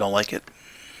off if you don't like it.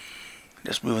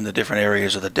 Just moving the different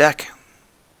areas of the deck.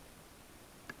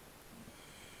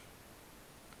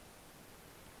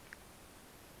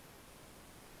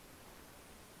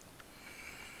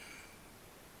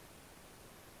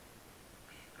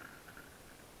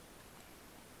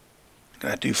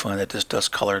 I do find that this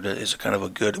dust color is kind of a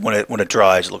good, when it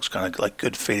dries, it looks kind of like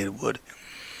good faded wood.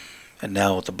 And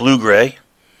now with the blue gray,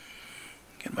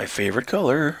 get my favorite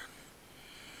color.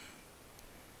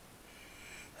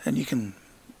 And you can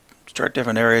start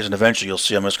different areas, and eventually you'll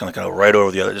see I'm just going to kind of right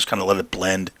over the other, just kind of let it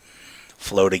blend,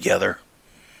 flow together.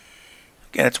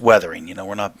 Again, it's weathering. You know,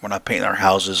 we're not painting our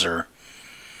houses or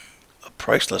a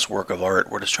priceless work of art.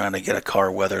 We're just trying to get a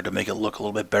car weathered to make it look a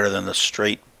little bit better than the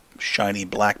straight, shiny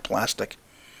black plastic.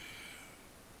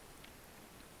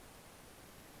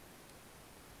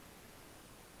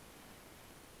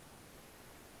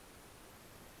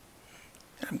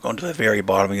 I'm going to the very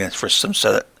bottom again for some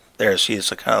set. There, see, it's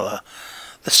kind of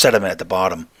the sediment at the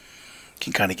bottom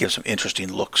can kind of give some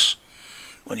interesting looks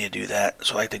when you do that.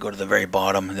 So I like to go to the very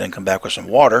bottom and then come back with some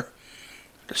water.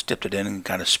 Just dipped it in and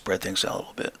kind of spread things out a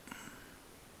little bit.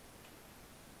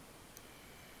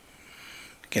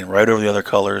 Again, right over the other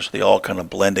colors. They all kind of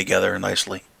blend together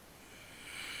nicely.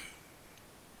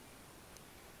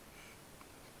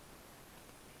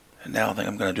 And now I think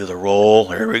I'm going to do the roll.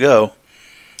 Here we go.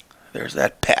 There's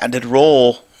that patented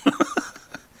roll.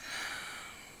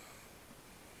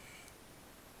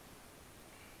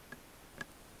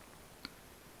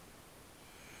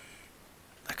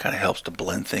 That kind of helps to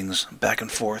blend things back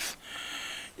and forth.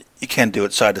 You can do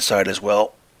it side to side as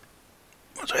well.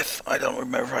 Which I don't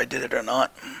remember if I did it or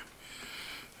not.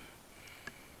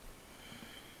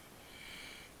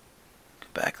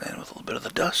 Back then with a little bit of the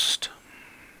dust.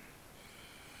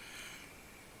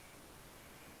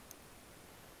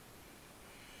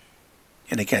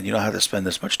 And again, you don't have to spend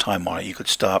this much time on it. You could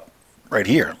stop right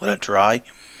here, let it dry.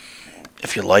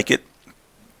 If you like it,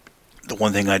 the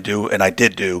one thing I do, and I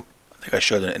did do, I think I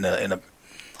showed it in a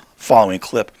following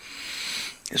clip,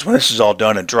 is when this is all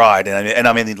done and dried, and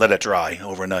I mean let it dry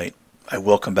overnight, I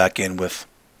will come back in with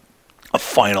a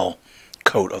final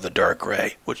coat of the dark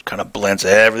gray, which kind of blends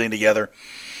everything together,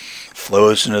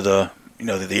 flows into the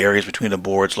the areas between the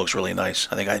boards. Looks really nice.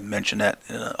 I think I mentioned that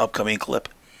in an upcoming clip.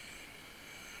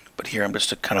 But here I'm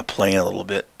just kind of playing a little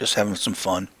bit, just having some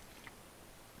fun.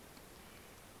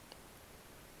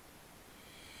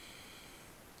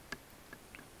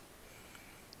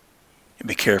 And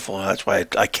be careful. That's why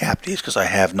I cap these, because I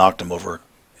have knocked them over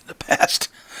in the past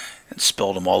and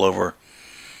spilled them all over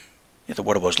either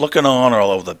what I was looking on or all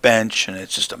over the bench, and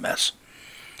it's just a mess.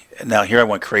 And now here I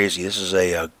went crazy. This is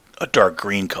a dark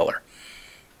green color.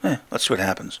 Let's see what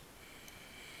happens.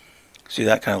 See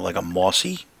that, kind of like a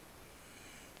mossy,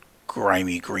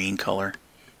 grimy green color,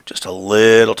 just a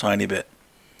little tiny bit.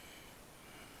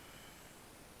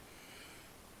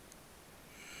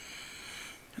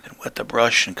 And then wet the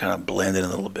brush and kind of blend it in a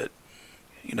little bit.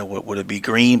 You know, what would it be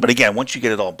green? But again, once you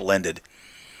get it all blended,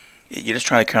 you're just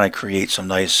trying to kind of create some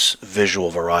nice visual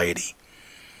variety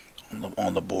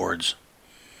on the boards.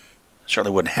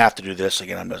 Certainly wouldn't have to do this.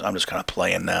 Again, I'm just kind of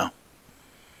playing now.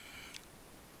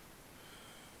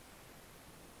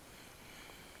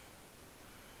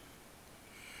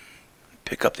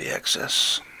 Pick up the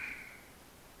excess.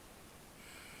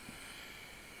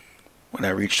 When I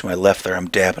reach to my left there, I'm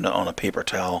dabbing it on a paper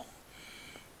towel.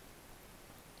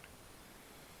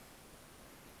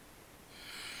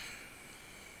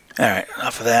 Alright,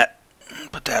 enough of that.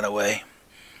 Put that away.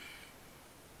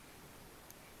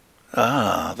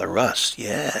 Ah, the rust.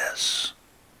 Yes.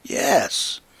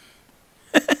 Yes.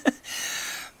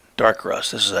 Dark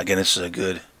rust. This is a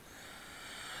good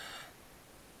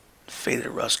faded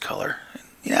rust color.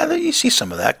 Yeah, you see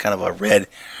some of that, kind of a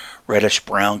reddish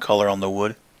brown color on the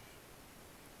wood.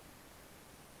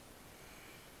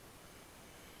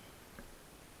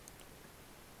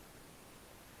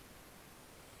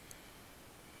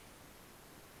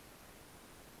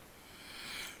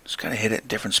 Just kind of hit it at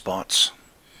different spots.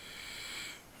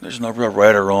 There's no real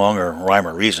right or wrong or rhyme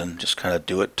or reason. Just kind of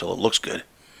do it till it looks good.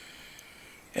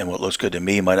 And what looks good to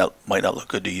me might not look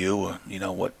good to you. You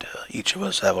know what? Each of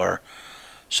us have our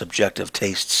subjective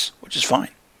tastes, which is fine.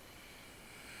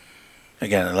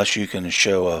 Again, unless you can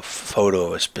show a photo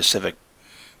of a specific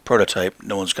prototype,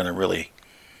 no one's going to really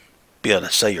be able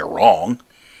to say you're wrong.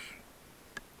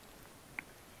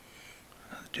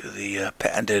 Do the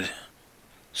patented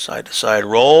side-to-side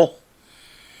roll.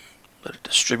 Let it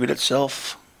distribute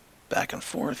itself back and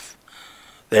forth.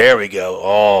 There we go.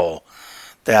 Oh,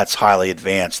 that's highly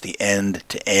advanced. The end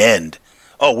to end.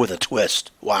 Oh, with a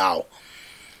twist. Wow.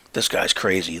 This guy's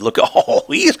crazy. Look, oh,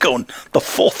 he's going the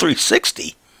full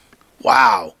 360.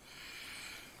 Wow.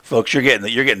 Folks, you're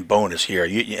getting bonus here.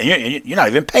 You're not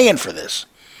even paying for this.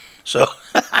 So,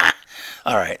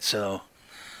 all right. So,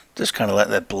 just kind of let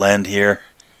that blend here.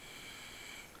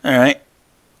 All right.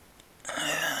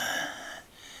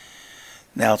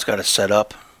 Now it's got to set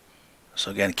up.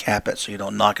 So again, cap it so you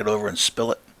don't knock it over and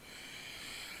spill it.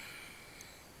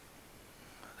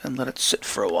 And let it sit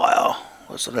for a while.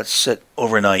 Let's let it sit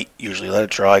overnight. Usually let it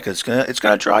dry, because it's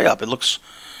gonna dry up. It looks,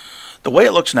 the way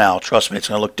it looks now, trust me, it's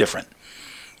gonna look different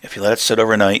if you let it sit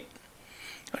overnight.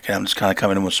 Okay, I'm just kind of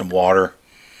coming in with some water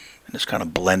and just kind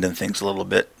of blending things a little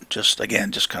bit. Just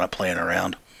kind of playing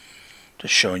around,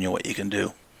 just showing you what you can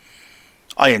do.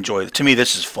 I enjoy it. To me,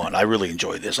 this is fun. I really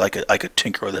enjoy this. I could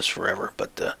tinker with this forever.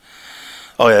 But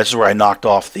oh yeah, this is where I knocked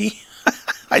off the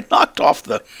I knocked off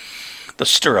the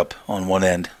stirrup on one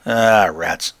end. Ah,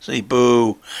 rats. See,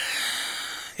 boo.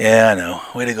 Yeah, I know.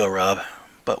 Way to go, Rob.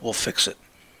 But we'll fix it.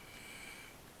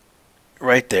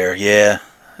 Right there. Yeah,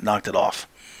 knocked it off.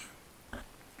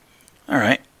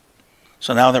 Alright.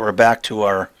 So now that we're back to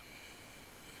our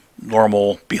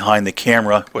normal behind the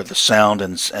camera where the sound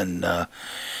and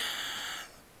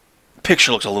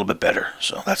picture looks a little bit better.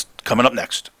 So that's coming up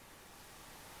next.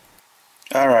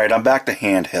 Alright, I'm back to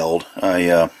handheld.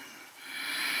 I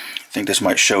think this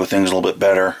might show things a little bit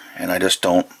better, and I just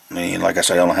don't, like I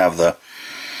said, I don't have the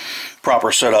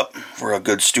proper setup for a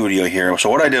good studio here. So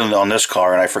what I did on this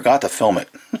car, and I forgot to film it,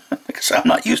 because I'm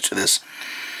not used to this.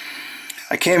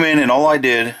 I came in and all I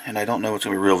did, and I don't know if it's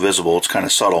going to be real visible, it's kind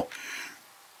of subtle,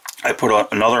 I put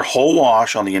another whole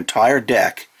wash on the entire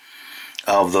deck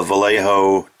of the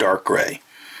Vallejo dark gray.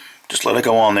 Just let it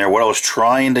go on there. What I was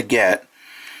trying to get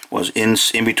was in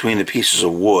between the pieces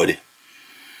of wood.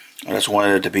 I just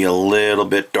wanted it to be a little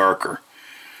bit darker.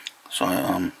 So,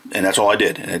 and that's all I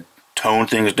did. And it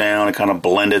toned things down, it kind of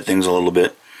blended things a little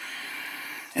bit.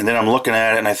 And then I'm looking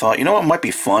at it and I thought, you know what might be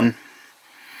fun?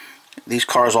 These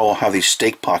cars all have these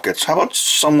stake pockets. How about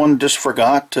someone just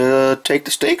forgot to take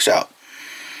the stakes out?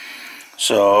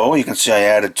 So you can see I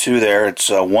added two there. It's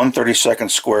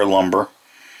 1/32 square lumber.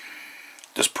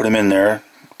 Just put them in there.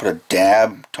 Put a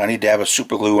dab, tiny dab of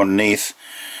super glue underneath,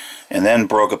 and then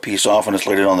broke a piece off and just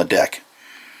laid it on the deck.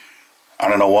 I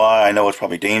don't know why. I know it's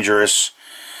probably dangerous.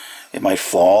 It might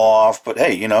fall off, but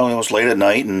hey, you know, it was late at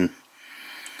night and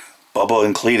Bubba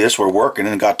and Cletus were working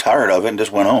and got tired of it and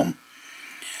just went home.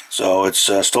 So it's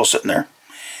still sitting there.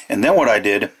 And then what I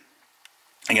did,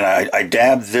 again, I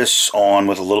dabbed this on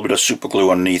with a little bit of super glue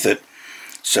underneath it,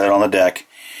 set it on the deck,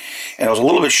 and it was a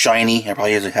little bit shiny. I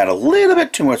probably had a little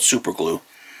bit too much super glue.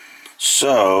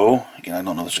 So, again, I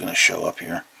don't know if this is going to show up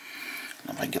here.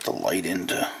 If I can get the light in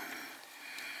to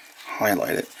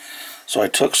highlight it. So I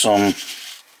took some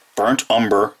burnt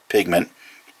umber pigment,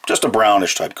 just a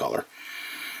brownish type color,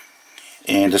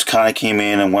 and just kind of came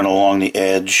in and went along the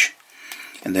edge,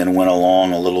 and then went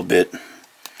along a little bit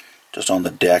just on the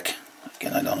deck.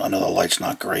 Again, I know the light's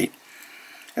not great.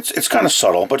 It's kind of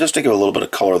subtle, but just to give a little bit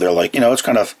of color there, like, you know, it's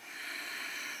kind of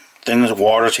things,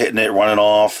 water's hitting it, running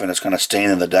off, and it's kind of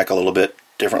staining the deck a little bit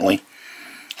differently.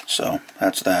 So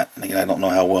that's that. And again, I don't know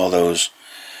how well those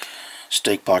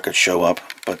stake pockets show up,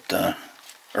 but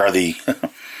or the,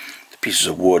 the pieces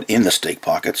of wood in the stake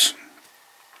pockets.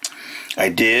 I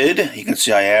did. You can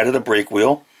see I added a brake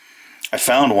wheel. I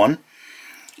found one.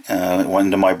 Went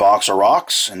into my box of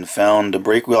rocks and found a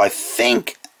brake wheel, I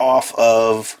think, off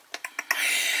of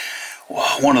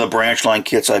one of the Branchline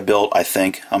kits I built, I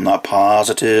think. I'm not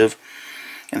positive.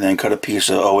 And then cut a piece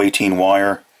of 018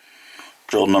 wire,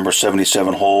 drilled number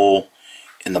 77 hole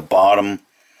in the bottom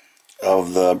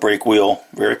of the brake wheel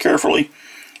very carefully,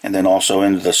 and then also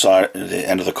into the side, the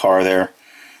end of the car there,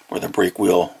 where the brake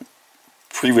wheel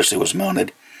previously was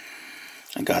mounted.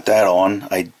 I got that on.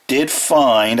 I did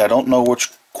find, I don't know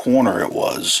which corner it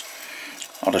was.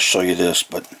 I'll just show you this,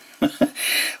 but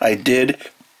I did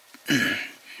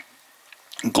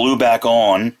glue back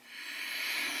on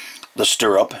the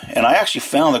stirrup, and I actually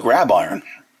found the grab iron.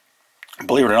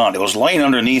 Believe it or not, it was laying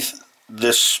underneath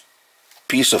this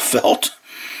piece of felt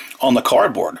on the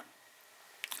cardboard.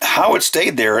 How it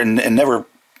stayed there and never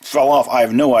fell off, I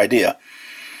have no idea.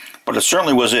 But it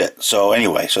certainly was it. So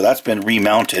anyway, so that's been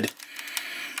remounted.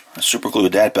 I super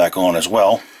glued that back on as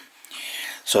well.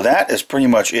 So that is pretty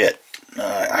much it.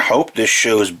 I hope this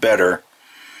shows better.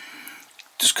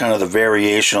 Just kind of the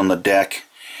variation on the deck.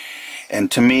 And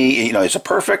to me, you know, is it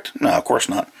perfect? No, of course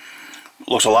not.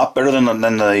 Looks a lot better than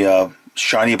the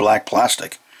shiny black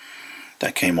plastic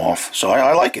that came off. So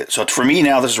I like it. So for me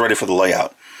now, this is ready for the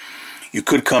layout. You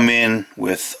could come in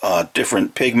with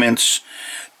different pigments,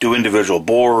 do individual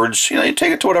boards. You know, you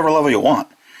take it to whatever level you want.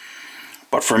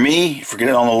 But for me, forget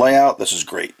it on the layout, this is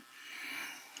great.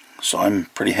 So I'm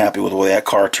pretty happy with the way that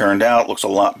car turned out. Looks a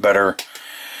lot better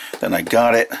than I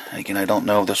got it. Again, I don't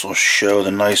know if this will show the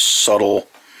nice subtle.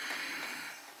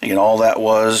 Again, all that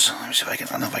was. Let me see if I can.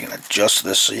 I don't know if I can adjust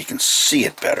this so you can see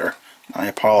it better. I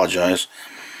apologize.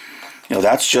 You know,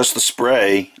 that's just the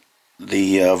spray,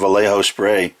 the Vallejo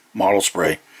spray, model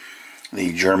spray,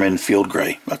 the German field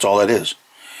gray. That's all that is.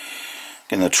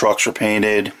 Again, the trucks are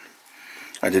painted.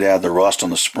 I did add the rust on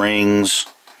the springs.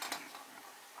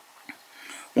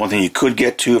 One thing you could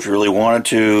get to if you really wanted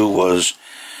to was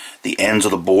the ends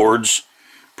of the boards.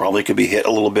 Probably could be hit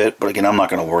a little bit, but again, I'm not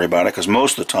going to worry about it because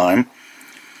most of the time,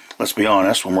 let's be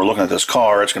honest, when we're looking at this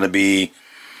car, it's going to be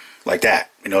like that.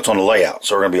 You know, it's on the layout,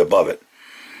 so we're going to be above it.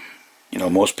 You know,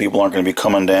 most people aren't going to be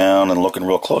coming down and looking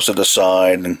real close to the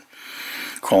side and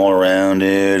crawling around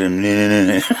it.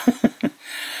 And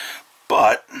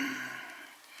but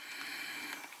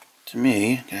to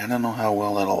me, I don't know how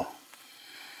well that'll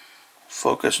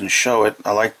focus and show it.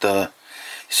 I like the,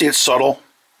 you see it's subtle,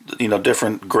 you know,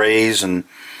 different grays and,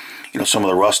 you know, some of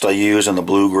the rust I use and the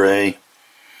blue gray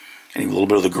and a little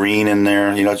bit of the green in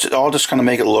there. You know, it's all just kind of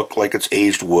make it look like it's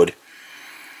aged wood.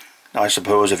 Now, I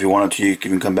suppose if you wanted to, you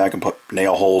can come back and put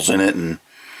nail holes in it and,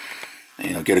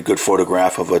 you know, get a good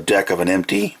photograph of a deck of an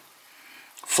empty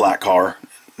flat car.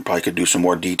 You probably could do some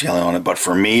more detailing on it, but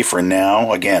for me, for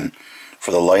now, again, for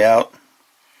the layout,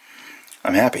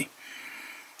 I'm happy.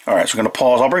 Alright, so I'm going to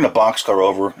pause. I'll bring the boxcar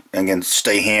over and again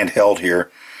stay handheld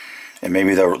here, and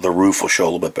maybe the roof will show a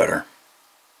little bit better.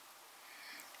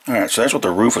 Alright, so that's what the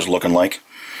roof is looking like.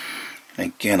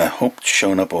 Again, I hope it's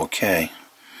showing up okay,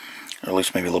 or at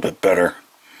least maybe a little bit better.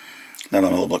 Now I'm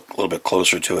a little bit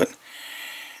closer to it.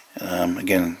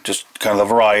 Again, just kind of a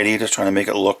variety, just trying to make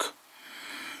it look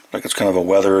like it's kind of a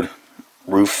weathered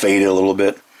roof, faded a little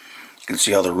bit. You can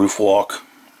see how the roof walk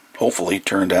hopefully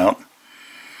turned out.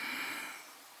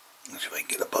 Let's see if I can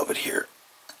get above it here.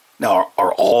 Now,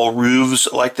 are all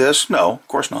roofs like this? No, of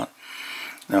course not.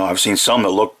 Now, I've seen some that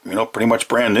look, you know, pretty much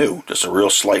brand new, just a real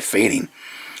slight fading.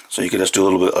 So you could just do a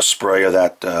little bit of spray of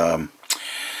that,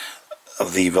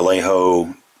 of the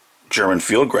Vallejo German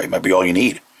field gray. Might be all you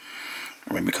need.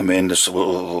 Or maybe come in just a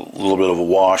little bit of a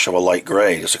wash of a light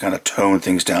gray, just to kind of tone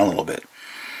things down a little bit.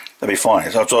 That'd be fine.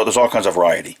 There's all kinds of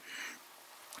variety.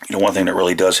 You know, one thing that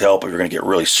really does help if you're going to get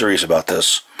really serious about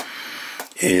this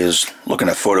is looking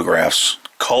at photographs,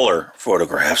 color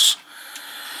photographs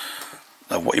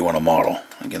of what you want to model.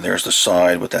 Again, there's the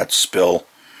side with that spill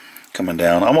coming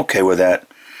down. I'm okay with that.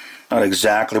 Not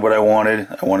exactly what I wanted.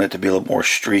 I wanted it to be a little more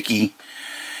streaky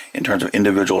in terms of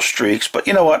individual streaks. But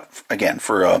you know what? Again,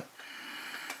 for a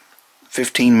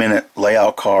 15-minute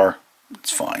layout car,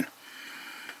 it's fine.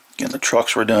 Again, the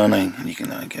trucks were done, and you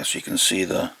can, I guess you can see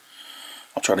the,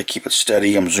 I'll try to keep it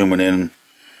steady. I'm zooming in.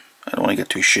 I don't want to get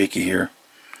too shaky here.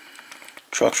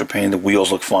 Trucks are painted. The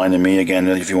wheels look fine to me. Again,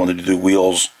 if you wanted to do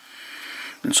wheels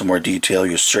in some more detail,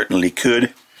 you certainly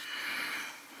could.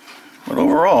 But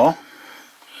overall,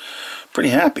 pretty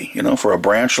happy. You know, for a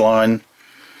Branchline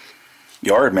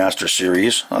Yardmaster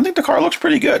series, I think the car looks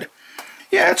pretty good.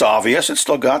 Yeah, it's obvious. It's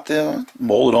still got the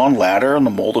molded-on ladder and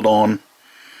the molded-on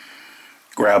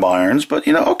grab irons, but,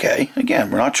 you know, okay.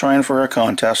 Again, we're not trying for a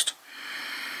contest.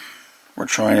 We're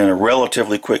trying in a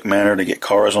relatively quick manner to get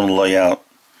cars on the layout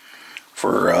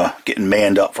for getting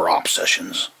manned up for op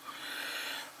sessions.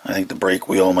 I think the brake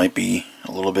wheel might be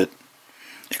a little bit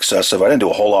excessive. I didn't do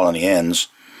a whole lot on the ends,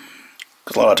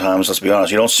 because a lot of times, let's be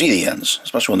honest, you don't see the ends,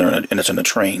 especially when they're in it's in a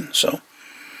train. So,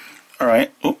 all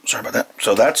right. Oops, sorry about that.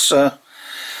 So that's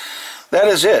that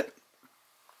is it.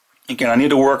 Again, I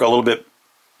need to work a little bit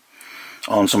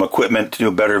on some equipment to do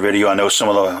a better video. I know some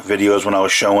of the videos when I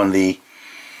was showing the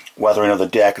weathering of the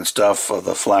deck and stuff,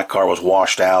 the flat car was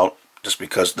washed out just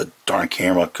because the darn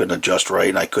camera couldn't adjust right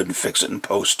and I couldn't fix it in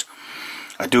post.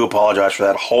 I do apologize for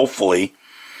that. Hopefully,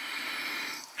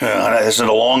 this is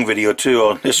a long video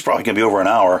too. This is probably going to be over an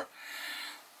hour.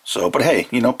 So, but hey,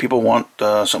 you know, people want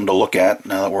something to look at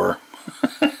now that we're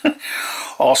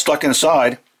all stuck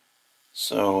inside.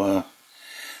 So,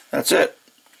 that's it.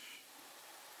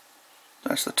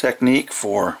 That's the technique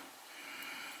for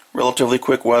relatively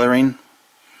quick weathering.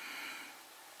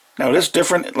 Now it is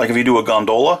different, like if you do a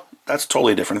gondola, that's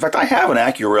totally different. In fact, I have an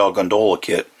AccuRail gondola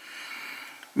kit.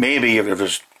 Maybe if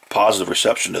there's positive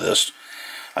reception to this,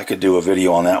 I could do a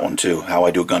video on that one too, how I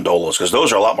do gondolas, because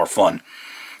those are a lot more fun.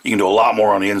 You can do a lot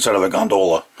more on the inside of a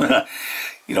gondola.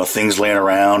 You know, things laying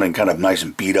around and kind of nice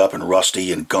and beat up and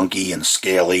rusty and gunky and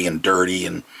scaly and dirty,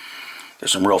 and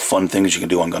there's some real fun things you can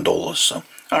do on gondolas. So,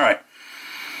 alright.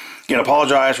 Again,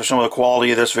 apologize for some of the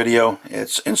quality of this video.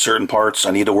 It's in certain parts.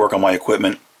 I need to work on my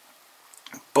equipment.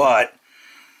 But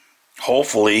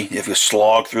hopefully, if you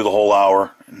slog through the whole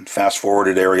hour and fast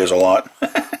forwarded areas a lot,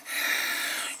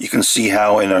 you can see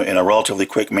how in a relatively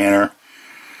quick manner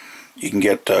you can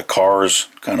get cars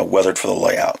kind of weathered for the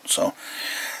layout. So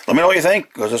let me know what you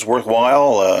think. Was this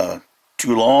worthwhile?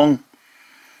 Too long?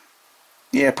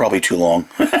 Yeah, probably too long.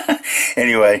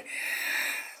 Anyway,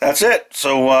 that's it.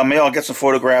 So maybe I'll get some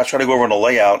photographs, try to go over the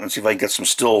layout and see if I can get some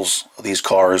stills of these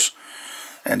cars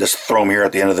and just throw them here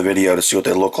at the end of the video to see what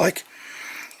they look like.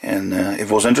 And if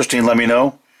it was interesting, let me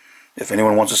know. If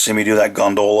anyone wants to see me do that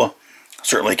gondola,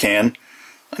 certainly can.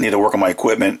 I need to work on my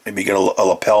equipment, maybe get a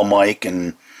lapel mic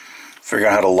and figure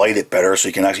out how to light it better so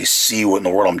you can actually see what in the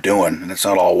world I'm doing and it's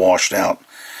not all washed out.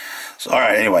 So,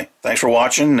 alright, anyway, thanks for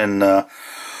watching, and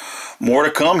more to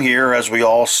come here as we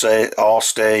all stay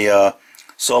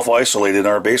self-isolated in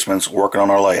our basements working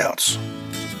on our layouts.